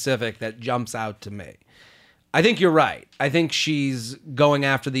very specific that jumps out to me. I think you're right. I think she's going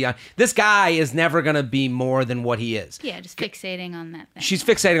after this guy is never going to be more than what he is. Yeah, just fixating on that thing. She's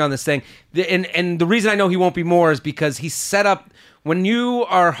fixating on this thing. And the reason I know he won't be more is because he's set up, when you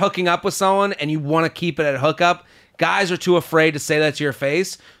are hooking up with someone and you want to keep it at hookup, guys are too afraid to say that to your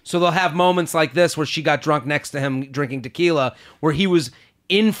face. So they'll have moments like this where she got drunk next to him drinking tequila, where he was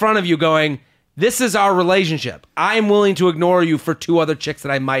in front of you going, this is our relationship. I am willing to ignore you for 2 other chicks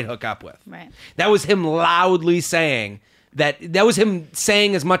that I might hook up with. Right. That was him loudly saying that was him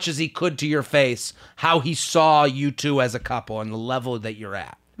saying as much as he could to your face how he saw you two as a couple and the level that you're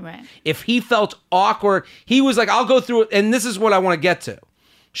at. Right. If he felt awkward, he was like, I'll go through it. And this is what I want to get to.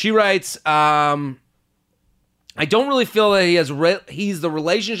 She writes, I don't really feel that he's the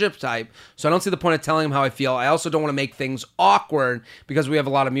relationship type, so I don't see the point of telling him how I feel. I also don't want to make things awkward because we have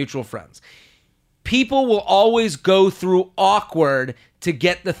a lot of mutual friends. People will always go through awkward to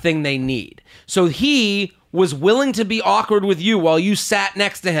get the thing they need. So he was willing to be awkward with you while you sat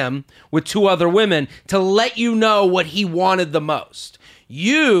next to him with 2 other women to let you know what he wanted the most.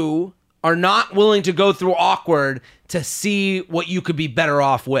 You are not willing to go through awkward to see what you could be better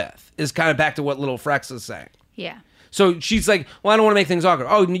off with, is kind of back to what Little Frex is saying. Yeah. So she's like, well, I don't want to make things awkward.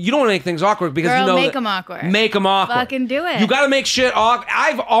 Oh, you don't want to make things awkward because Girl, you know make them awkward. Make them awkward. Fucking do it. You got to make shit awkward.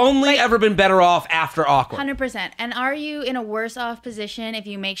 I've only ever been better off after awkward. 100%. And are you in a worse off position if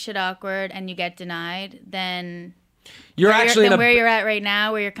you make shit awkward and you get denied than You're actually in where you're at right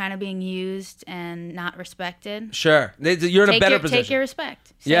now, where you're kind of being used and not respected? Sure. You're in a better position. Take your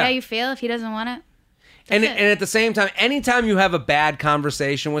respect. Say how you feel. If he doesn't want it. And at the same time, anytime you have a bad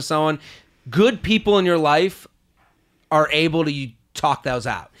conversation with someone, good people in your life are able to talk those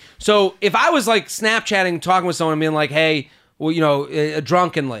out. So if I was like Snapchatting, talking with someone and being like, hey, well,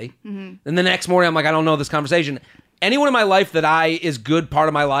 drunkenly, and the next morning I'm like, I don't know this conversation. Anyone in my life that is good part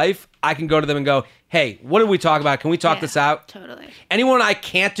of my life, I can go to them and go, hey, what did we talk about? Can we talk this out? Totally. Anyone I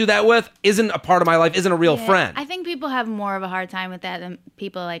can't do that with isn't a part of my life, isn't a real friend. I think people have more of a hard time with that than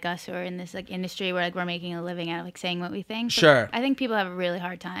people like us who are in this like industry where like we're making a living out of like saying what we think. But sure. I think people have a really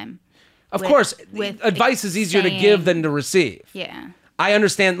hard time. Of course, advice is easier to give than to receive. Yeah. I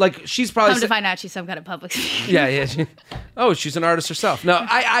understand. Like, she's probably... Come to find out she's some kind of public speaker. Yeah. She's an artist herself. No,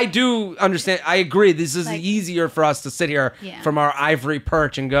 I do understand. I agree. This is easier for us to sit here from our ivory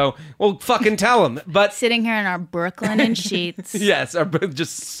perch and go, well, fucking tell him. But sitting here in our Brooklyn and sheets. Yes,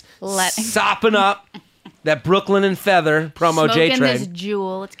 just sopping up that Brooklyn and Feather promo J-Train. Smoking this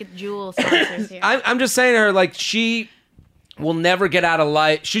Jewel. Let's get Jewel sponsors here. I'm just saying to her, like, she will never get out of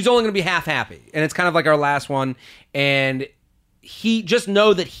life. She's only going to be half happy. And it's kind of like our last one. And he just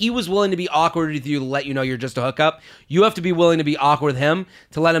know that he was willing to be awkward with you to let you know you're just a hookup. You have to be willing to be awkward with him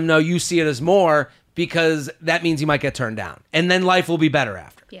to let him know you see it as more, because that means you might get turned down. And then life will be better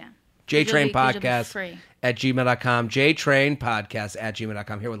after. Yeah. JTrain Podcast at gmail.com. JTrain Podcast at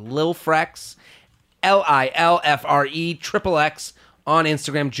gmail.com. Here with Lil Frex, LILFRE XXX on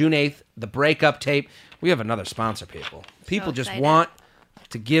Instagram. June 8th, the breakup tape. We have another sponsor, people. People just want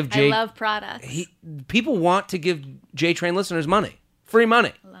to give I love products. People want to give J-Train listeners money. Free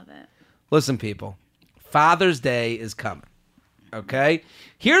money. I love it. Listen, people. Father's Day is coming. Okay?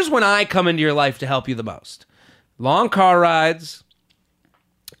 Here's when I come into your life to help you the most. Long car rides,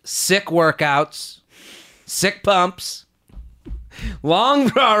 sick workouts, sick pumps, long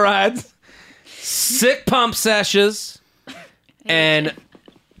car rides, sick pump sessions, and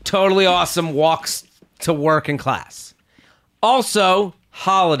totally awesome walks to work and class. Also,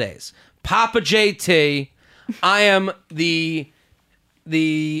 holidays. Papa JT, I am the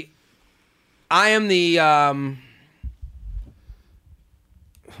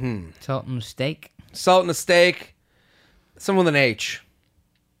Salt and steak. Salt and a steak. Someone with an H.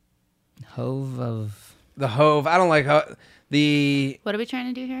 Hove of... The Hove. I don't like the... What are we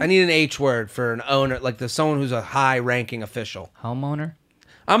trying to do here? I need an H word for an owner, like someone who's a high-ranking official. Homeowner?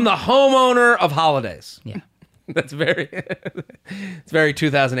 I'm the homeowner of holidays. Yeah. That's it's very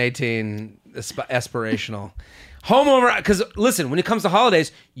 2018 aspirational. Homeowner, because listen, when it comes to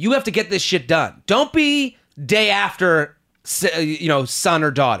holidays, you have to get this shit done. Don't be day after, son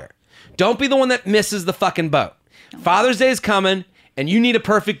or daughter. Don't be the one that misses the fucking boat. Okay. Father's Day is coming, and you need a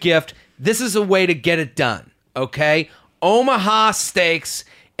perfect gift. This is a way to get it done, okay? Omaha Steaks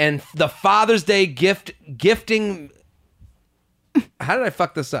and the Father's Day gifting... How did I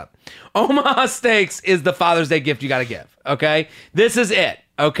fuck this up? Omaha Steaks is the Father's Day gift you got to give, okay? This is it,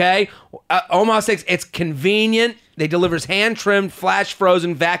 okay? Omaha Steaks, it's convenient. They delivers hand-trimmed,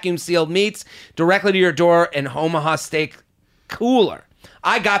 flash-frozen, vacuum-sealed meats directly to your door, and Omaha Steak cooler.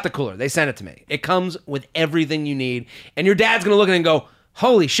 I got the cooler. They sent it to me. It comes with everything you need, and your dad's going to look at it and go,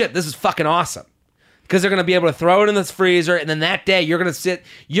 holy shit, this is fucking awesome. because they're going to be able to throw it in this freezer, and then that day you're going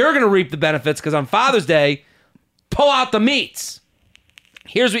to reap the benefits because on Father's Day, pull out the meats.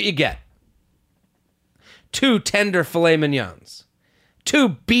 Here's what you get. 2 tender filet mignons, 2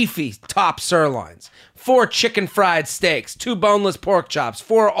 beefy top sirloins, 4 chicken fried steaks, 2 boneless pork chops,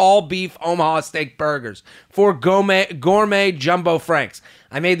 4 all beef Omaha steak burgers, 4 gourmet jumbo franks.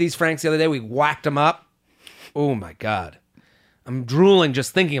 I made these franks the other day. We whacked them up. Oh my God. I'm drooling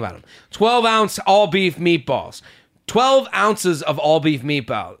just thinking about them. 12-ounce all beef meatballs. 12 ounces of all beef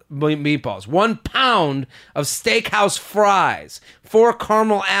meatballs, 1 pound of steakhouse fries, 4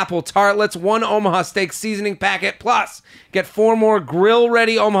 caramel apple tartlets, 1 Omaha steak seasoning packet, plus get 4 more grill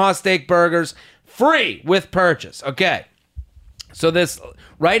ready Omaha steak burgers free with purchase. Okay. So this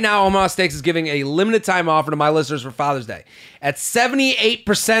right now, Omaha Steaks is giving a limited time offer to my listeners for Father's Day at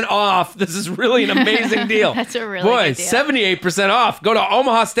 78% off. This is really an amazing deal. That's a really good deal. 78% off. Go to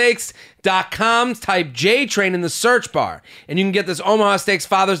omahasteaks.com, type JTrain in the search bar, and you can get this Omaha Steaks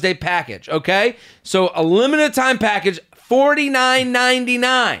Father's Day package. Okay, so a limited time package,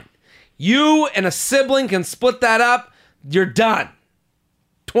 $49.99. You and a sibling can split that up. You're done.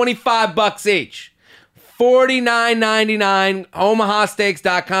 $25 each. $49.99,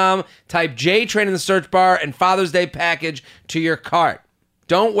 omahasteaks.com. Type JTrain in the search bar and Father's Day package to your cart.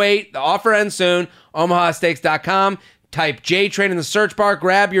 Don't wait. The offer ends soon. omahasteaks.com. Type JTrain in the search bar.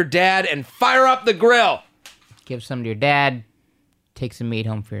 Grab your dad and fire up the grill. Give some to your dad. Take some meat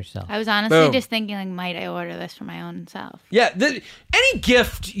home for yourself. I was honestly Boom. just thinking, like, might I order this for my own self? Yeah. Any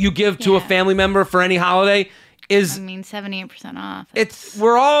gift you give to a Yeah. family member for any holiday is... I mean, 78% off.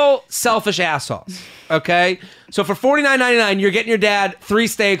 We're all selfish assholes, okay? So for $49.99, you're getting your dad 3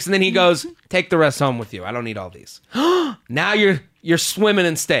 steaks, and then he goes, "Take the rest home with you. I don't need all these." Now you're swimming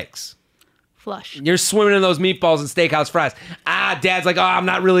in steaks. Flush. You're swimming in those meatballs and steakhouse fries. Dad's like, "Oh, I'm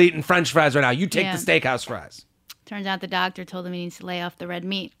not really eating French fries right now. You take Yeah. the steakhouse fries." Turns out the doctor told him he needs to lay off the red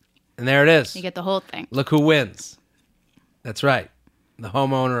meat. And there it is. You get the whole thing. Look who wins. That's right. The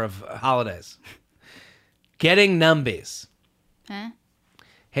homeowner of holidays. Getting numbies. Huh?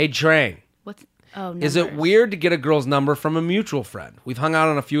 Hey, Train. What's... Oh, Is it numbers. weird to get a girl's number from a mutual friend? We've hung out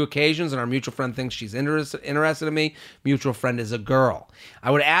on a few occasions, and our mutual friend thinks she's interested in me. Mutual friend is a girl.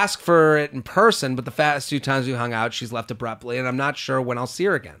 I would ask for it in person, but the past few times we hung out, she's left abruptly, and I'm not sure when I'll see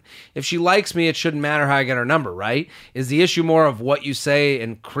her again. If she likes me, it shouldn't matter how I get her number, right? Is the issue more of what you say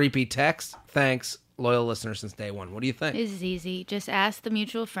in creepy text? Thanks, loyal listener since day one. What do you think? This is easy. Just ask the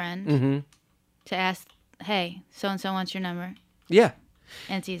mutual friend to ask, hey, so-and-so wants your number. Yeah.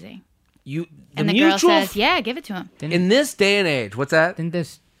 And it's easy. The And the girl says, yeah, give it to him. In this day and age, what's that? Isn't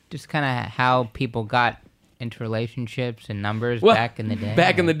this just kind of how people got into relationships and numbers Well, back in the day?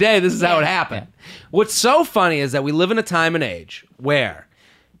 Back in the day, this is how it happened. What's so funny is that we live in a time and age where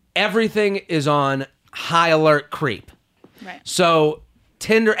everything is on high alert creep. Right. So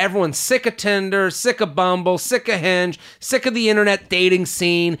Tinder, everyone's sick of Tinder, sick of Bumble, sick of Hinge, sick of the internet dating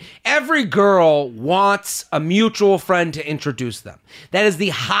scene. Every girl wants a mutual friend to introduce them. That is the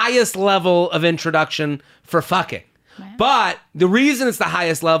highest level of introduction for fucking. Right. But the reason it's the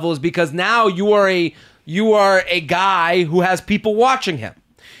highest level is because now you are a guy who has people watching him.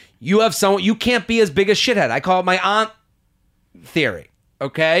 You have someone, you can't be as big a shithead. I call it my aunt theory.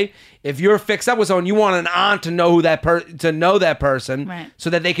 Okay, if you're fixed up with someone, you want an aunt to know that person, Right.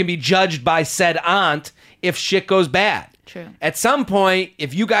 so that they can be judged by said aunt if shit goes bad. True. At some point,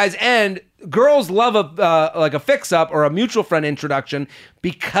 if you guys end, girls love a fix up or a mutual friend introduction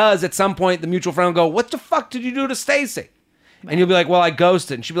because at some point the mutual friend will go, "What the fuck did you do to Stacy?" And you'll be like, "Well, I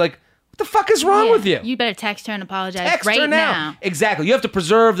ghosted," and she'll be like, "What the fuck is wrong Yeah. with you?" You better text her and apologize Text right her now. Exactly. You have to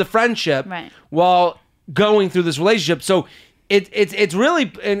preserve the friendship Right. while going through this relationship. So it's really,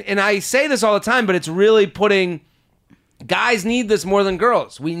 and I say this all the time, but it's really putting, guys need this more than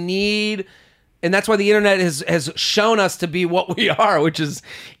girls. We need, and that's why the internet has shown us to be what we are, which is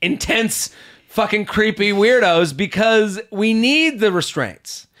intense, fucking creepy weirdos, because we need the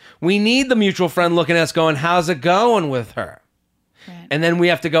restraints. We need the mutual friend looking at us going, "How's it going with her?" Right. And then we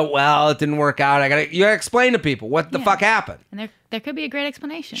have to go, "Well, it didn't work out." You gotta explain to people what the Yeah. fuck happened. And there could be a great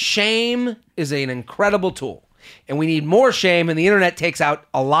explanation. Shame is an incredible tool. And we need more shame, and the internet takes out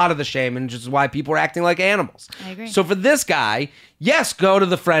a lot of the shame, and which is why people are acting like animals. I agree. So for this guy, yes, go to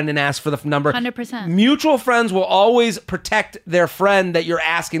the friend and ask for the number. 100%. Mutual friends will always protect their friend that you're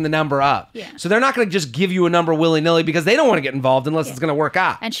asking the number of. Yeah. So they're not going to just give you a number willy-nilly because they don't want to get involved unless it's going to work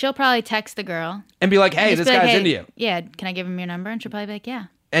out. And she'll probably text the girl. And be like, "Hey, Just this be like, guy's "Hey, into you." Yeah, can I give him your number? And she'll probably be like, yeah.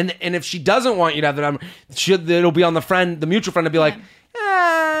 And if she doesn't want you to have the number, it'll be on the mutual friend to be like,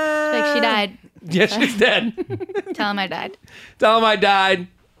 Like, she died. Yeah, she's dead. Tell him I died. Tell him I died.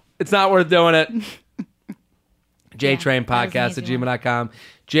 It's not worth doing it. JTrain Podcast at gmail.com.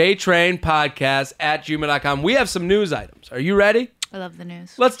 JTrain Podcast at gmail.com. We have some news items. Are you ready? I love the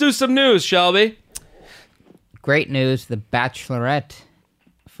news. Let's do some news, Shelby. Great news. The Bachelorette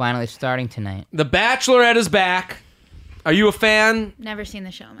finally starting tonight. The Bachelorette is back. Are you a fan? Never seen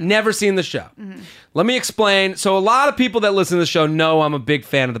the show. Man. Never seen the show. Let me explain. So a lot of people that listen to the show know I'm a big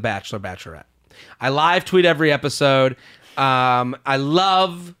fan of The Bachelor, Bachelorette. I live tweet every episode. I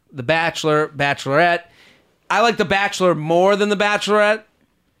love The Bachelor, Bachelorette. I like The Bachelor more than The Bachelorette.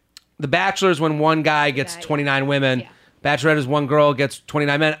 The Bachelor is when one guy gets 29 women. Yeah. Bachelorette is one girl gets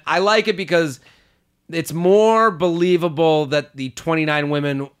 29 men. I like it because it's more believable that the 29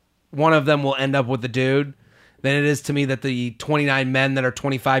 women, one of them will end up with the dude, than it is to me that the 29 men that are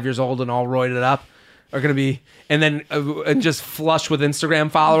 25 years old and all roided up are going to be, and then and just flush with Instagram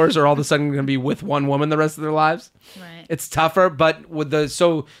followers are all of a sudden going to be with one woman the rest of their lives. Right. It's tougher, but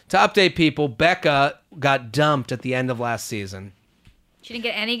so to update people, Becca got dumped at the end of last season. She didn't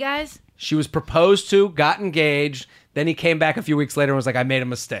get any guys? She was proposed to, got engaged, then he came back a few weeks later and was like, I made a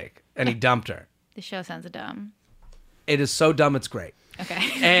mistake, and he dumped her. The show sounds dumb. It is so dumb, it's great. Okay.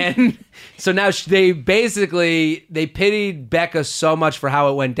 And so now they pitied Becca so much for how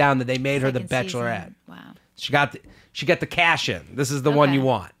it went down that they made her the Second Bachelorette. season. Wow. She got the cash in. This is the one Okay. you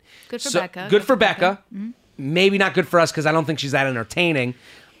want. Good for Becca. Good for Becca. Maybe not good for us because I don't think she's that entertaining.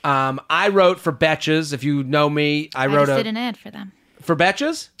 I wrote for Betches. If you know me, I wrote just did an ad for them. for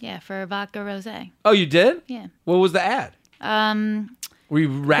Betches. Yeah, for vodka rosé. Oh, you did? Yeah. What was the ad? Were you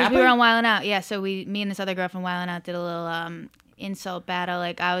 'Cause rapping? we were on Wildin' Out. Yeah, so me and this other girl from Wildin' Out did a little insult battle.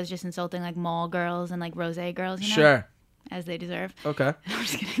 Like I was just insulting like mall girls and like rosé girls, you know? Sure. As they deserve. Okay. I'm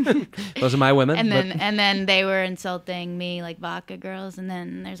just kidding. Those are my women. And then they were insulting me like vodka girls, and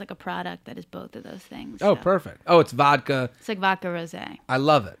then there's like a product that is both of those things. Oh, so. perfect. Oh, it's vodka. It's like vodka rosé. I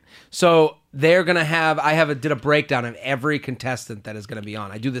love it. So they're gonna have. did a breakdown of every contestant that is gonna be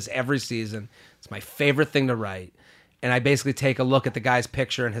on. I do this every season. It's my favorite thing to write, and I basically take a look at the guy's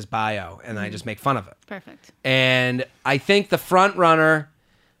picture and his bio, and I just make fun of it. Perfect. And I think the front runner.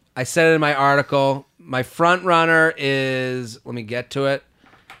 I said it in my article. My front runner is. Let me get to it.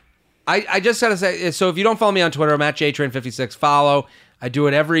 I just gotta say. So if you don't follow me on Twitter, I'm at JTrain56. Follow. I do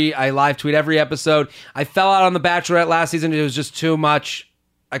it I live tweet every episode. I fell out on The Bachelorette last season. It was just too much.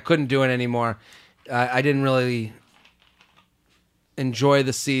 I couldn't do it anymore. I didn't really enjoy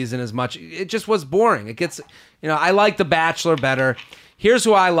the season as much. It just was boring. It gets, I like The Bachelor better. Here's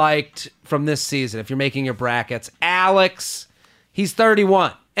who I liked from this season. If you're making your brackets, Alex, he's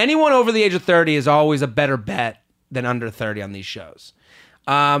 31. Anyone over the age of 30 is always a better bet than under 30 on these shows.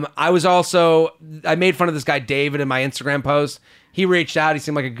 I made fun of this guy, David, in my Instagram post. He reached out. He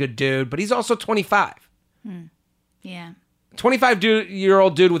seemed like a good dude, but he's also 25. Yeah.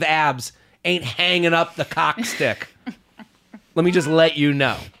 25-year-old dude with abs ain't hanging up the cock stick. Let me just let you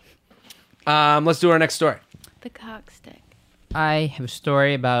know. Let's do our next story. The cock stick. I have a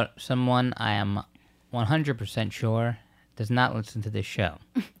story about someone I am 100% sure does not listen to this show.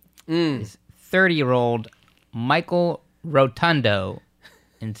 This 30-year-old Michael Rotundo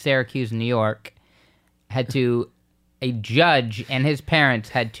in Syracuse, New York, a judge and his parents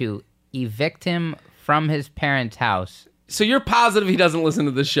had to evict him from his parents' house. So you're positive he doesn't listen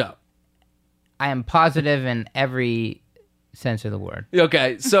to the show? I am positive in every sense of the word.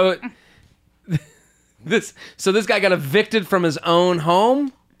 Okay, so this guy got evicted from his own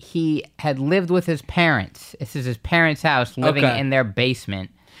home? He had lived with his parents. This is his parents' house, living Okay. in their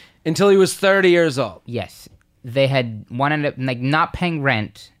basement. Until he was 30 years old. Yes. They had wanted to, not paying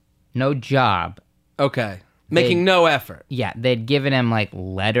rent, no job. Okay. Making no effort. Yeah, they'd given him,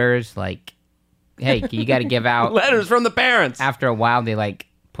 letters, hey, you got to give out. Letters from the parents. After a while, they,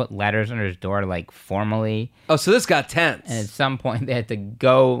 put letters under his door, formally. Oh, so this got tense. And at some point, they had to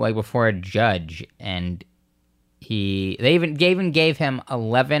go, before a judge, and they even gave him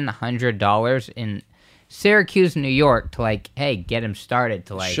 $1,100 in Syracuse, New York, to hey, get him started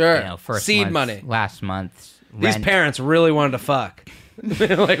to Sure. first Seed month's, money. last month's These rent. parents really wanted to fuck.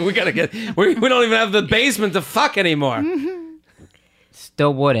 We gotta we don't even have the basement to fuck anymore.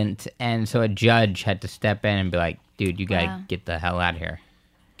 Still wouldn't, and so a judge had to step in and be like, "Dude, you gotta Wow. get the hell out of here."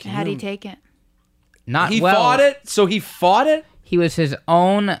 How do you take it? Not He well. fought it? So he fought it? He was his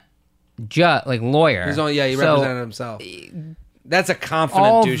own lawyer. He So represented himself. That's a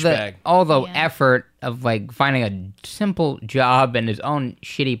confident douchebag. all the Yeah. effort of finding a simple job in his own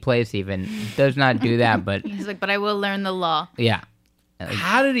shitty place even does not do that. But He's like, but I will learn the law. yeah,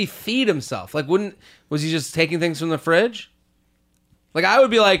 How did he feed himself? Was he just taking things from the fridge? I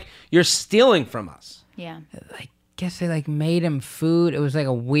would be like, you're stealing from us. Yeah. guess they like made him food. It was like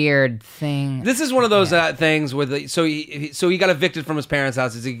a weird thing. This is one of those things where so he got evicted from his parents'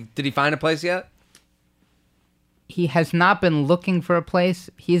 house. Did he find a place yet? He has not been looking for a place.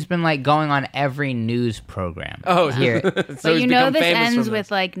 He's been like going on every news program. Oh, here. so But he's you know become this famous ends from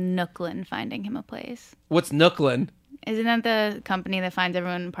with like Nooklin finding him a place. What's Nooklin? Isn't that the company that finds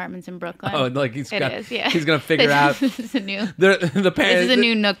everyone apartments in Brooklyn? Oh, like he's It got. is, yeah. He's gonna figure out This is a new. the This parents. is a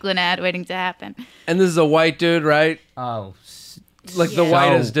new Nooklin ad waiting to happen. And this is a white dude, right? Oh, Like the Yeah.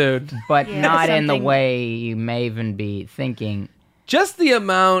 whitest dude. but Yeah, not in the something- way you may even be thinking. Just the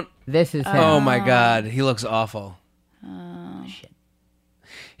amount. This is him. Oh my God, he looks awful. Shit.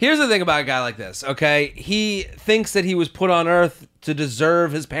 Here's the thing about a guy like this, okay? He thinks that he was put on earth to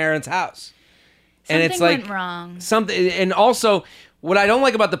deserve his parents' house. Something and it's like went wrong. something, and also what I don't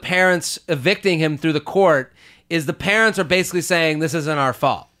like about the parents evicting him through the court is the parents are basically saying this isn't our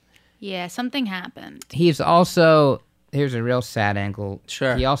fault. Yeah, something happened. He's also, here's a real sad angle.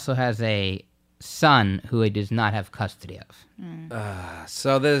 Sure. He also has a son who he does not have custody of.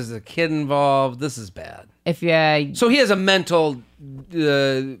 So there's a kid involved. This is bad. If you, So he has a mental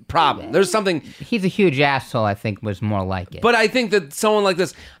problem. There's something. he's a huge asshole, I think was more like it. But I think that someone like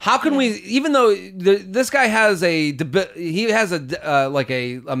this, how can we? Even though this guy has a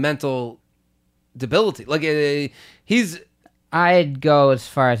a mental debility, he's. I'd go as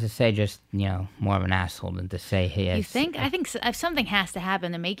far as to say just, more of an asshole than to say he is. You think? I think something has to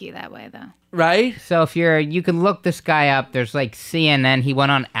happen to make you that way, though. Right? So if you can look this guy up, there's like CNN. He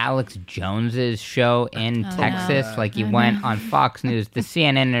went on Alex Jones's show in Texas. Like he went on Fox News. The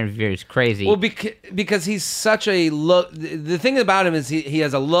CNN interview is crazy. Well, because he's such a look. The thing about him is he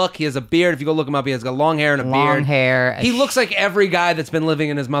has a look. He has a beard. If you go look him up, he has got long hair and a beard. Long hair. He looks like every guy that's been living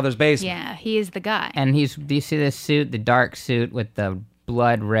in his mother's basement. Yeah, he is the guy. And do you see this suit, the dark suit with the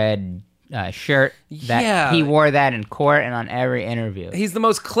blood red shirt? Yeah. He wore that in court and on every interview. He's the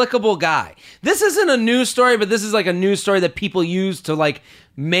most clickable guy. This isn't a news story, but this is like a news story that people use to like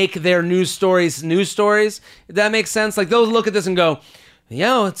make their news stories news stories. If that makes sense? Like they'll look at this and go,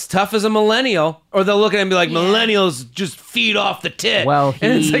 it's tough as a millennial. Or they'll look at it and be like, millennials just feed off the tit. Well,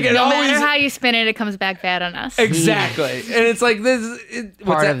 and it's like No matter how you spin it, it comes back bad on us. Exactly. And it's like this.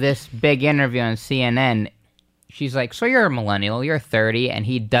 Part of this big interview on CNN, she's like, so you're a millennial, you're 30, and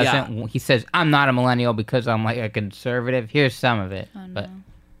he doesn't, he says, I'm not a millennial because I'm like a conservative. Here's some of it. But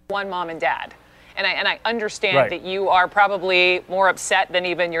one mom and dad. And I understand that you are probably more upset than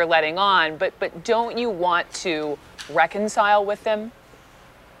even you're letting on, but don't you want to reconcile with them?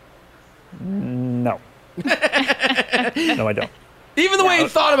 No. No, I don't. Even the way he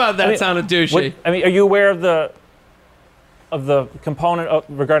thought about that sounded douchey. Are you aware of the component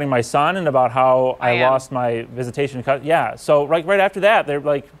regarding my son and about how I am. lost my visitation? Yeah. So right after that, they're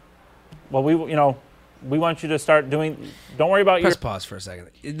like, well, we want you to start doing. Don't worry about Press pause for a second.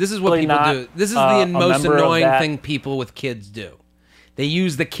 This is what Really people not, do. This is a the most member of annoying that- thing people with kids do. They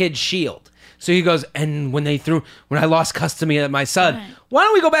use the kid shield. So he goes, and when I lost custody of my son, why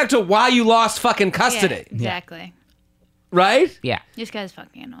don't we go back to why you lost fucking custody? Yeah, exactly. Right? yeah. This guy's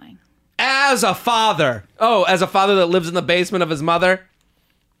fucking annoying. As a father. as a father that lives in the basement of his mother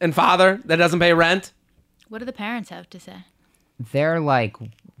and father that doesn't pay rent. What do the parents have to say? They're like,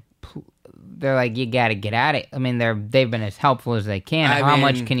 you gotta get at it. I mean, they've been as helpful as they can. I How mean-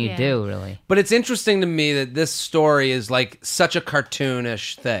 much can you Yeah. do, really? But it's interesting to me that this story is like such a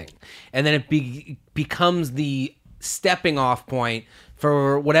cartoonish thing. And then it becomes the stepping off point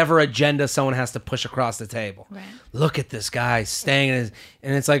for whatever agenda someone has to push across the table. Right. Look at this guy staying in his,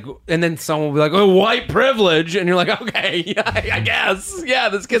 and it's like, and then someone will be like, oh, white privilege. And you're like, okay, yeah, I guess. Yeah,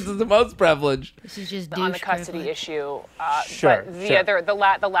 this kid's the most privileged. This is just On the douche custody privilege. issue. Sure, But sure.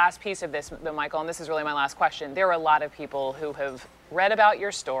 the last piece of this, though, Michael, and this is really my last question. There are a lot of people who have read about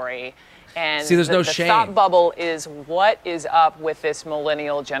your story. And See, there's no the shame. thought bubble is what is up with this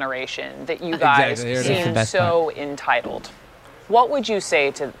millennial generation that you guys Exactly, there it is. That's the seem best so entitled. What would you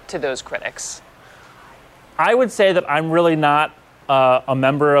say to those critics? I would say that I'm really not a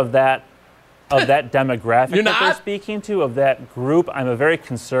member of that demographic You're that they're not? speaking to, of that group. I'm a very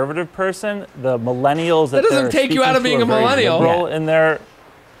conservative person. The millennials That doesn't they're take you out of speaking being to a are very millennial. liberal in their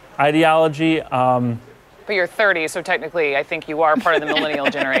ideology. But you're 30, so technically I think you are part of the millennial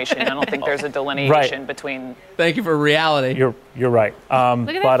generation. I don't think there's a delineation between. Thank you for reality. You're right.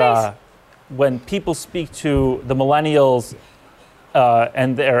 Look at But that face. when people speak to the millennials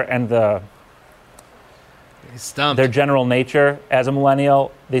and He's stumped. their general nature as a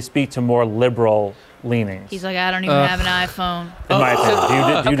millennial, they speak to more liberal leanings. He's like, I don't even have an iPhone. in my opinion. Do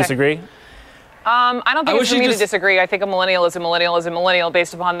you Okay. disagree? I don't think I it's for wish me you to disagree. I think a millennial is a millennial is a millennial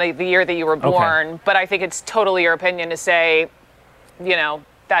based upon the year that you were born. Okay. But I think it's totally your opinion to say,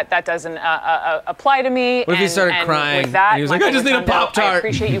 that doesn't apply to me. What if he started crying With that, and he was like, Michael "I just need a Rotundo, Pop-Tart." I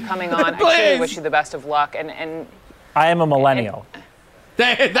appreciate you coming on. I Please. truly wish you the best of luck. And I am a millennial.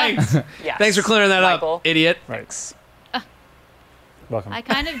 Thanks. yes, Thanks for clearing that Michael. up, idiot. Thanks. Welcome. I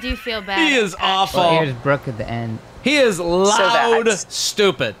kind of do feel bad. He is awful. Well, here's Brooke at the end. He is loud, that-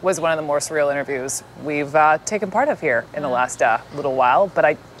 stupid. Was one of the more surreal interviews we've taken part of here in the last little while. But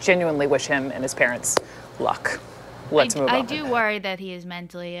I genuinely wish him and his parents luck. Let's move on. I do worry that he is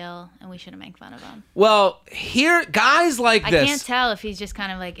mentally ill, and we shouldn't make fun of him. Well, here, guys like I this, can't tell if he's just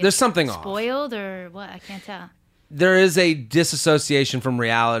kind of like There's something off. spoiled or what. I can't tell. there is a disassociation from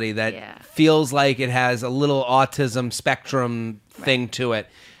reality that Yeah. feels like it has a little autism spectrum thing to it.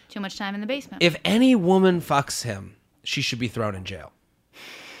 Too much time in the basement. If any woman fucks him, she should be thrown in jail.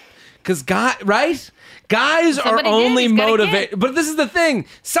 Because right? Guys Somebody are did. only He's got a kid. motivated. But this is the thing.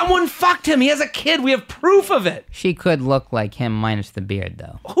 Someone fucked him. He has a kid. We have proof of it. She could look like him minus the beard,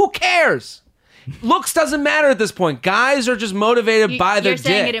 though. Who cares? Looks doesn't matter at this point. Guys are just motivated by their You're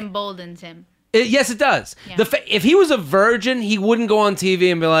saying dick. it emboldens him. Yes, it does. Yeah. If he was a virgin, he wouldn't go on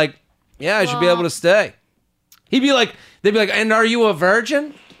TV and be like, "Yeah, I should be Well- able to stay." He'd be like, they'd be like, "And are you a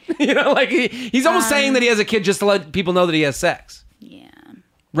virgin?" Like he's almost saying that he has a kid just to let people know that he has sex, Yeah.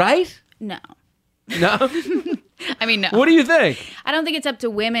 right? No. No. I mean, no. What do you think? I don't think it's up to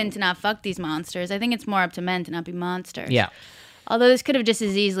women to not fuck these monsters. I think it's more up to men to not be monsters. Yeah. Although this could have just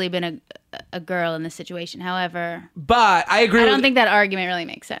as easily been a girl in this situation. However, But I agree. I don't think that argument really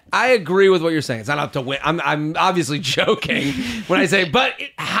makes sense. I agree with what you're saying. It's not up to win. I'm obviously joking when I say, but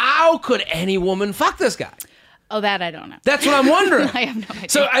how could any woman fuck this guy? Oh, that I don't know. That's what I'm wondering. I have no idea.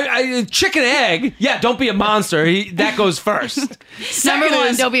 So, chicken egg, yeah, don't be a monster. That goes first. Second one,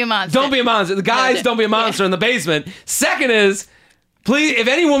 is, don't be a monster. Don't be a monster. The guys, don't be a monster in the basement. Second is, please, if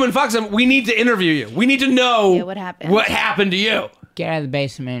any woman fucks him, we need to interview you. We need to know Yeah, what happened. What happened to you. Get out of the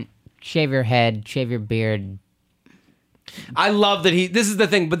basement, shave your head, shave your beard. I love that this is the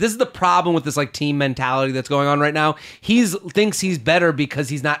thing, but this is the problem with this like team mentality that's going on right now. Thinks he's better because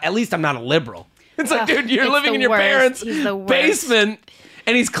he's not, at least I'm not a liberal. It's like, Ugh, dude, you're it's living the in your worst. parents' He's the worst. basement,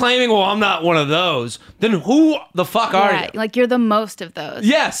 and he's claiming, well, I'm not one of those. Then who the fuck are Yeah, you? like you're the most of those.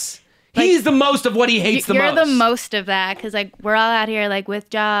 Yes. He's the most of what he hates the You're most. the most of that because like we're all out here like with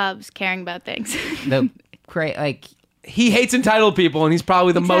jobs, caring about things. The like He hates entitled people, and he's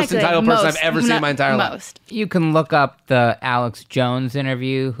probably the most Exactly. entitled person I've Most. ever seen in my entire life. Most. you can look up the Alex Jones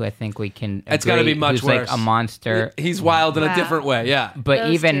interview, who I think we can. It's gotta agree be much who's worse. like a monster. He's wild in a Wow. different way, yeah. But Those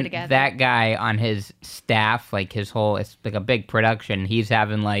two even together. that guy on his staff, like his whole, it's like a big production. He's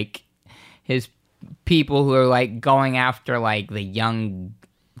having like his people who are like going after like the young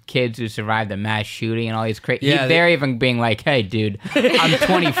kids who survived the mass shooting and all these crazy. Yeah, They're even being like, "Hey, dude, I'm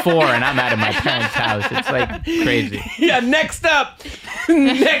 24 and I'm out of my parents' house." It's like crazy. Yeah, next up,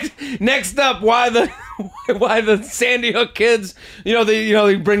 why the Sandy Hook kids?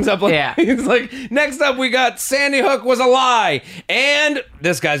 He brings up like Yeah. he's like, next up we got Sandy Hook was a lie, and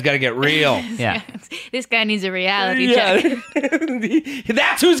this guy's got to get real. Yeah. This guy needs a reality check. Yeah,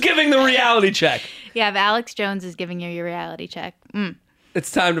 that's who's giving the reality check. Yeah, if Alex Jones is giving you your reality check.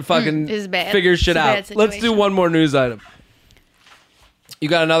 It's time to fucking this is bad. figure shit It's a bad out. Let's do situation. one more news item. You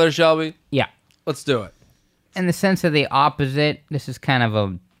got another, Shelby? Yeah. Let's do it. In the sense of the opposite, this is kind of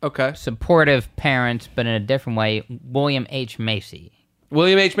a Okay. supportive parents, but in a different way. William H. Macy,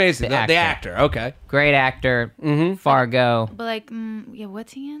 William H. Macy, the actor. actor. Okay. great actor, Fargo, But like, yeah,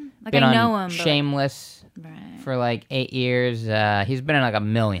 what's he in? Like been I on know him. But Shameless right. for like 8 years. He's been in like a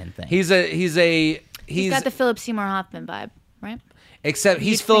million things. He's He's got the Philip Seymour Hoffman vibe, right? except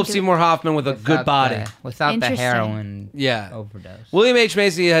he's You'd Philip think it- Seymour Hoffman with a good body. without the Interesting. heroin Yeah. overdose. William H.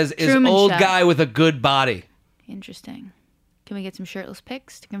 Macy is Truman old Show. guy with a good body. Interesting. Can we get some shirtless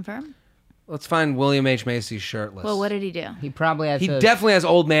pics to confirm? Let's find William H. Macy shirtless. Well, what did he do? He probably has. He those- definitely has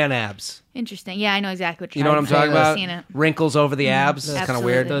old man abs. Interesting. Yeah, I know exactly what You you're know what I'm talking I've about? seen it. Wrinkles over the abs. It's kind of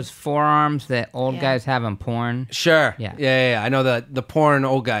Absolutely. weird. those forearms that old Yeah. guys have in porn. Sure. Yeah. Yeah. I know the porn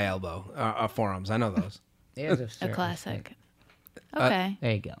old guy elbow forearms. I know those. A classic. Okay.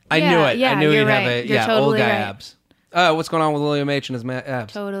 There you go. I knew it. Yeah, I knew you're he'd have right. a You're old totally guy right. abs. What's going on with William H. and his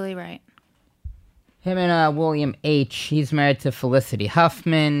abs? Totally right. Him and William H. He's married to Felicity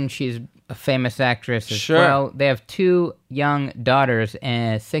Huffman. She's a famous actress as Sure. well. They have 2 young daughters,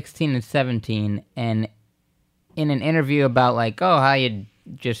 16 and 17. And in an interview about like, how you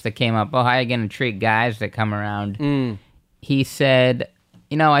gonna treat guys that come around? He said,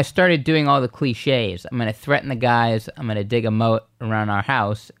 I started doing all the cliches. I'm gonna threaten the guys. I'm gonna dig a moat around our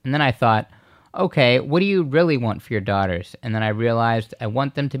house. And then I thought, okay, what do you really want for your daughters? And then I realized I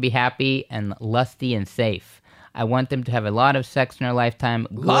want them to be happy and lusty and safe. I want them to have a lot of sex in their lifetime.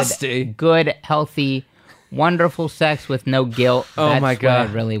 Lusty? Good, healthy, wonderful sex with no guilt. Oh, my God. That's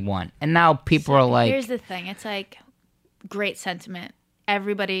what I really want. And now people are like... Here's the thing. It's like great sentiment.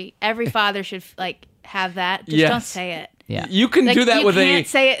 Every father should like have that. Just don't say it. Yeah. You can Like, do that with You can't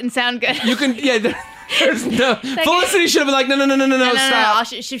say it and sound good. You can, there's no... Felicity should have been like, no, stop.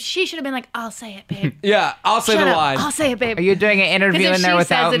 She should have been like, I'll say it, babe. Yeah, I'll say Shut the up. line. I'll say it, babe. Are you doing an interview in there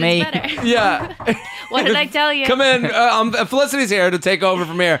without me? It's better. Yeah. What did I tell you? Come in. Felicity's here to take over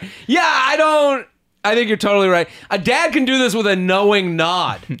from here. Yeah, I think you're totally right. A dad can do this with a knowing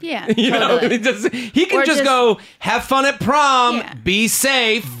nod. Yeah, You know, totally. he can Or just just go, have fun at prom, Yeah. be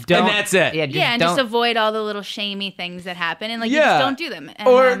safe, and that's it. Yeah, And just avoid all the little shamey things that happen, and like you Yeah. just don't do them. And,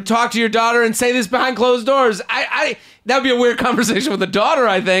 Or talk to your daughter and say this behind closed doors. That would be a weird conversation with a daughter,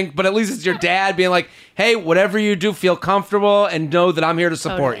 I think, but at least it's your dad being like, hey, whatever you do, feel comfortable and know that I'm here to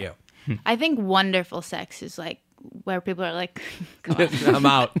support Totally. you. I think wonderful sex is like where people are like, come on. I'm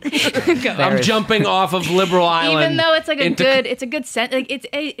out. I'm jumping off of Liberal Island. Even though it's like into- it's a good sentiment. Like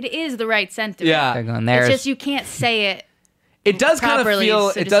it is the right sentiment. Yeah. They're going, It's there's... just you can't say it. It does kind of properly, feel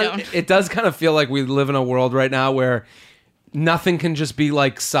so it just does don't. it does kind of feel like we live in a world right now where nothing can just be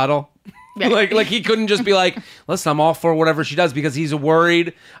like subtle. Right. like he couldn't just be like, listen, I'm all for whatever she does, because he's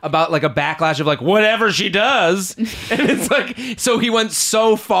worried about like a backlash of like whatever she does. And it's like, so he went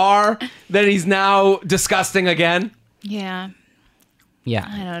so far that he's now disgusting again. Yeah, Yeah.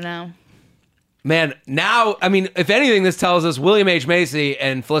 I don't know. Man, now, I mean, if anything, this tells us William H. Macy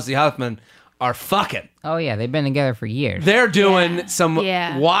and Felicity Huffman are fucking. Oh, yeah, they've been together for years. They're doing Yeah. some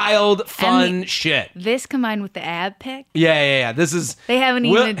Yeah. wild, fun And shit. This combined with the ab pic, Yeah. This is... they haven't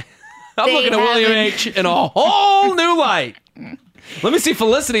Will- even. I'm They looking at William haven't- H. in a whole new light. Let me see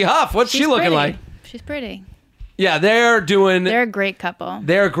Felicity Huff. What's she She's looking pretty. like? She's pretty. Yeah, they're doing... They're a great couple.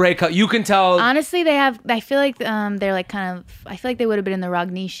 They're a great cut. You can tell... Honestly, they have. I feel like they're like kind of. I feel like they would have been in the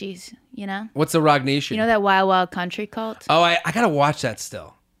Rognishis. You know. What's the Rognishi? You know that Wild Wild Country cult. Oh, I gotta watch that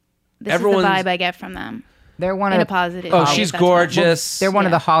still. This everyone's- is the vibe I get from them They're one in a of positive. Oh, way, she's if that's possible. gorgeous. they're one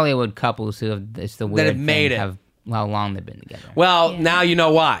of Yeah. the Hollywood couples who have, it's the weird have made thing, it. have how long they've been together. Well, Yeah. now you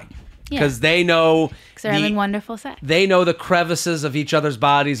know why. Because they know... 'Cause they're having wonderful sex. They know the crevices of each other's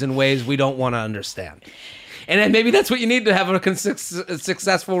bodies in ways we don't want to understand. And then maybe that's what you need to have a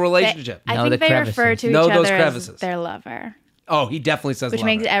successful relationship. I Know think the they refer crevices. to Know each those other crevices. as their lover, Oh, he definitely says which lover.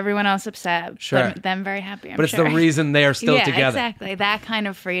 makes everyone else upset. Sure. But them very happy. But it's the reason they are still yeah, together. exactly. That kind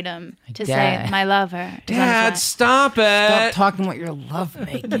of freedom to Dad. say my lover. is Dad, on stop it. talking about your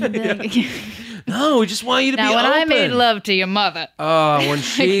lovemaking. his side. No, we just want you to Now, be when open. I made love to your mother, Oh, when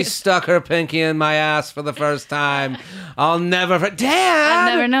she stuck her pinky in my ass for the first time, I'll never... Dad!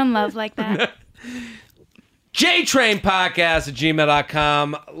 I've never known love like that.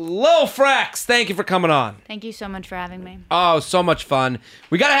 JTrainPodcast@gmail.com. Lil Frex, thank you for coming on. Thank you so much for having me. Oh, so much fun.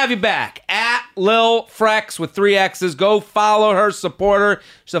 We got to have you back at Lil Frex with 3 X's. Go follow her, support her.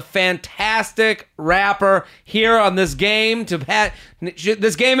 She's a fantastic rapper here on this game.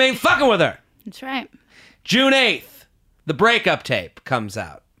 This game ain't fucking with her. That's right. June 8th, the breakup tape comes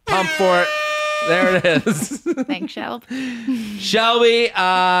out. Pump for it. There it is. Thanks, Shelb. Shelby,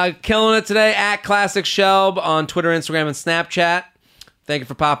 killing it today at Classic Shelb on Twitter, Instagram, and Snapchat. Thank you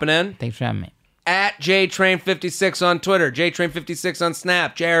for popping in. Thanks for having me. At JTrain56 on Twitter, JTrain56 on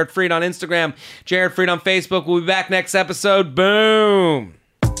Snap, Jared Freed on Instagram, Jared Freed on Facebook. We'll be back next episode. Boom.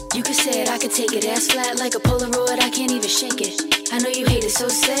 You could say it, I could take it, ass flat like a Polaroid, I can't even shake it. I know you hate it so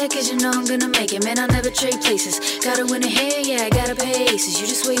sad, cause you know I'm gonna make it. Man, I'll never trade places. Gotta win a hand, yeah, I gotta pay aces. You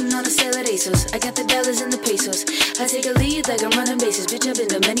just waiting on a sale at ASOS. I got the dollars and the pesos. I take a lead like I'm running bases. Bitch, I've been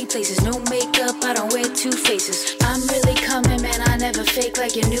to many places. No makeup, I don't wear 2 faces. I'm really coming, man, I never fake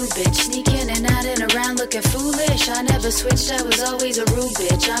like your new bitch. Sneaking and out and around looking foolish. I never switched, I was always a rude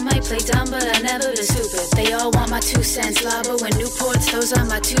bitch. I might play dumb, but I never been stupid. They all want my 2 cents. Labo and Newports, those are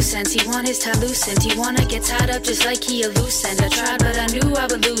my 2 cents. He want his tie loosened. He wanna get tied up just like he a loose end. I tried, but I knew I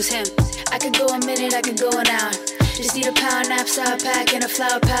would lose him. I could go a minute, I could go an hour. Just need a power nap, side pack, and a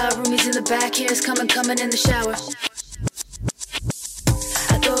flower power. Roomies in the back, here's coming in the shower.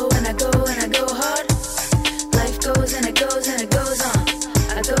 I go and I go and I go hard. Life goes and it goes and it goes on.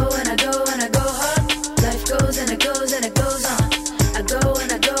 I go and I go and I go hard. Life goes and it goes and it goes on. I go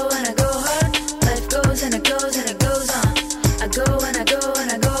and I go and I go hard. Life goes and it goes and it goes on. I go and I go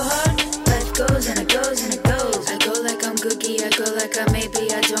and I go hard. Life goes and it goes and it goes. I go like I'm Googie, I go like I may be.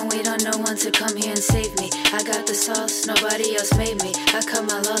 I don't wait on no one to come here and save me. I got the sauce, nobody else made me. I cut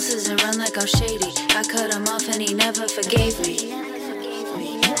my losses and run like I'm shady. I cut him off and he never forgave me. Never forgave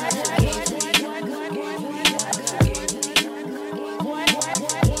me.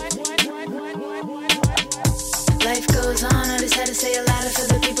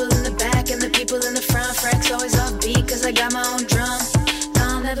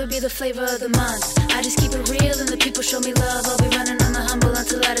 never be the flavor of the month. I just keep it real and the people show me love. I'll be running on the humble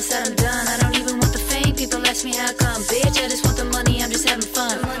until I decide I'm done. I don't even want the fame, people ask me how come. Bitch, I just want the money, I'm just having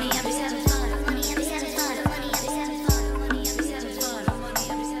fun.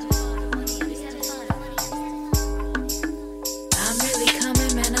 I'm really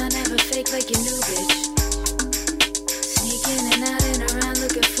coming, man, I never fake like you knew, bitch. Sneaking in and around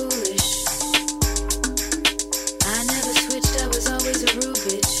looking foolish. I never switched, I was always a rude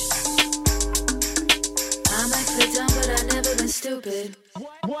bitch. I might play dumb, but I never been stupid.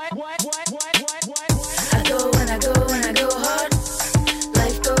 What?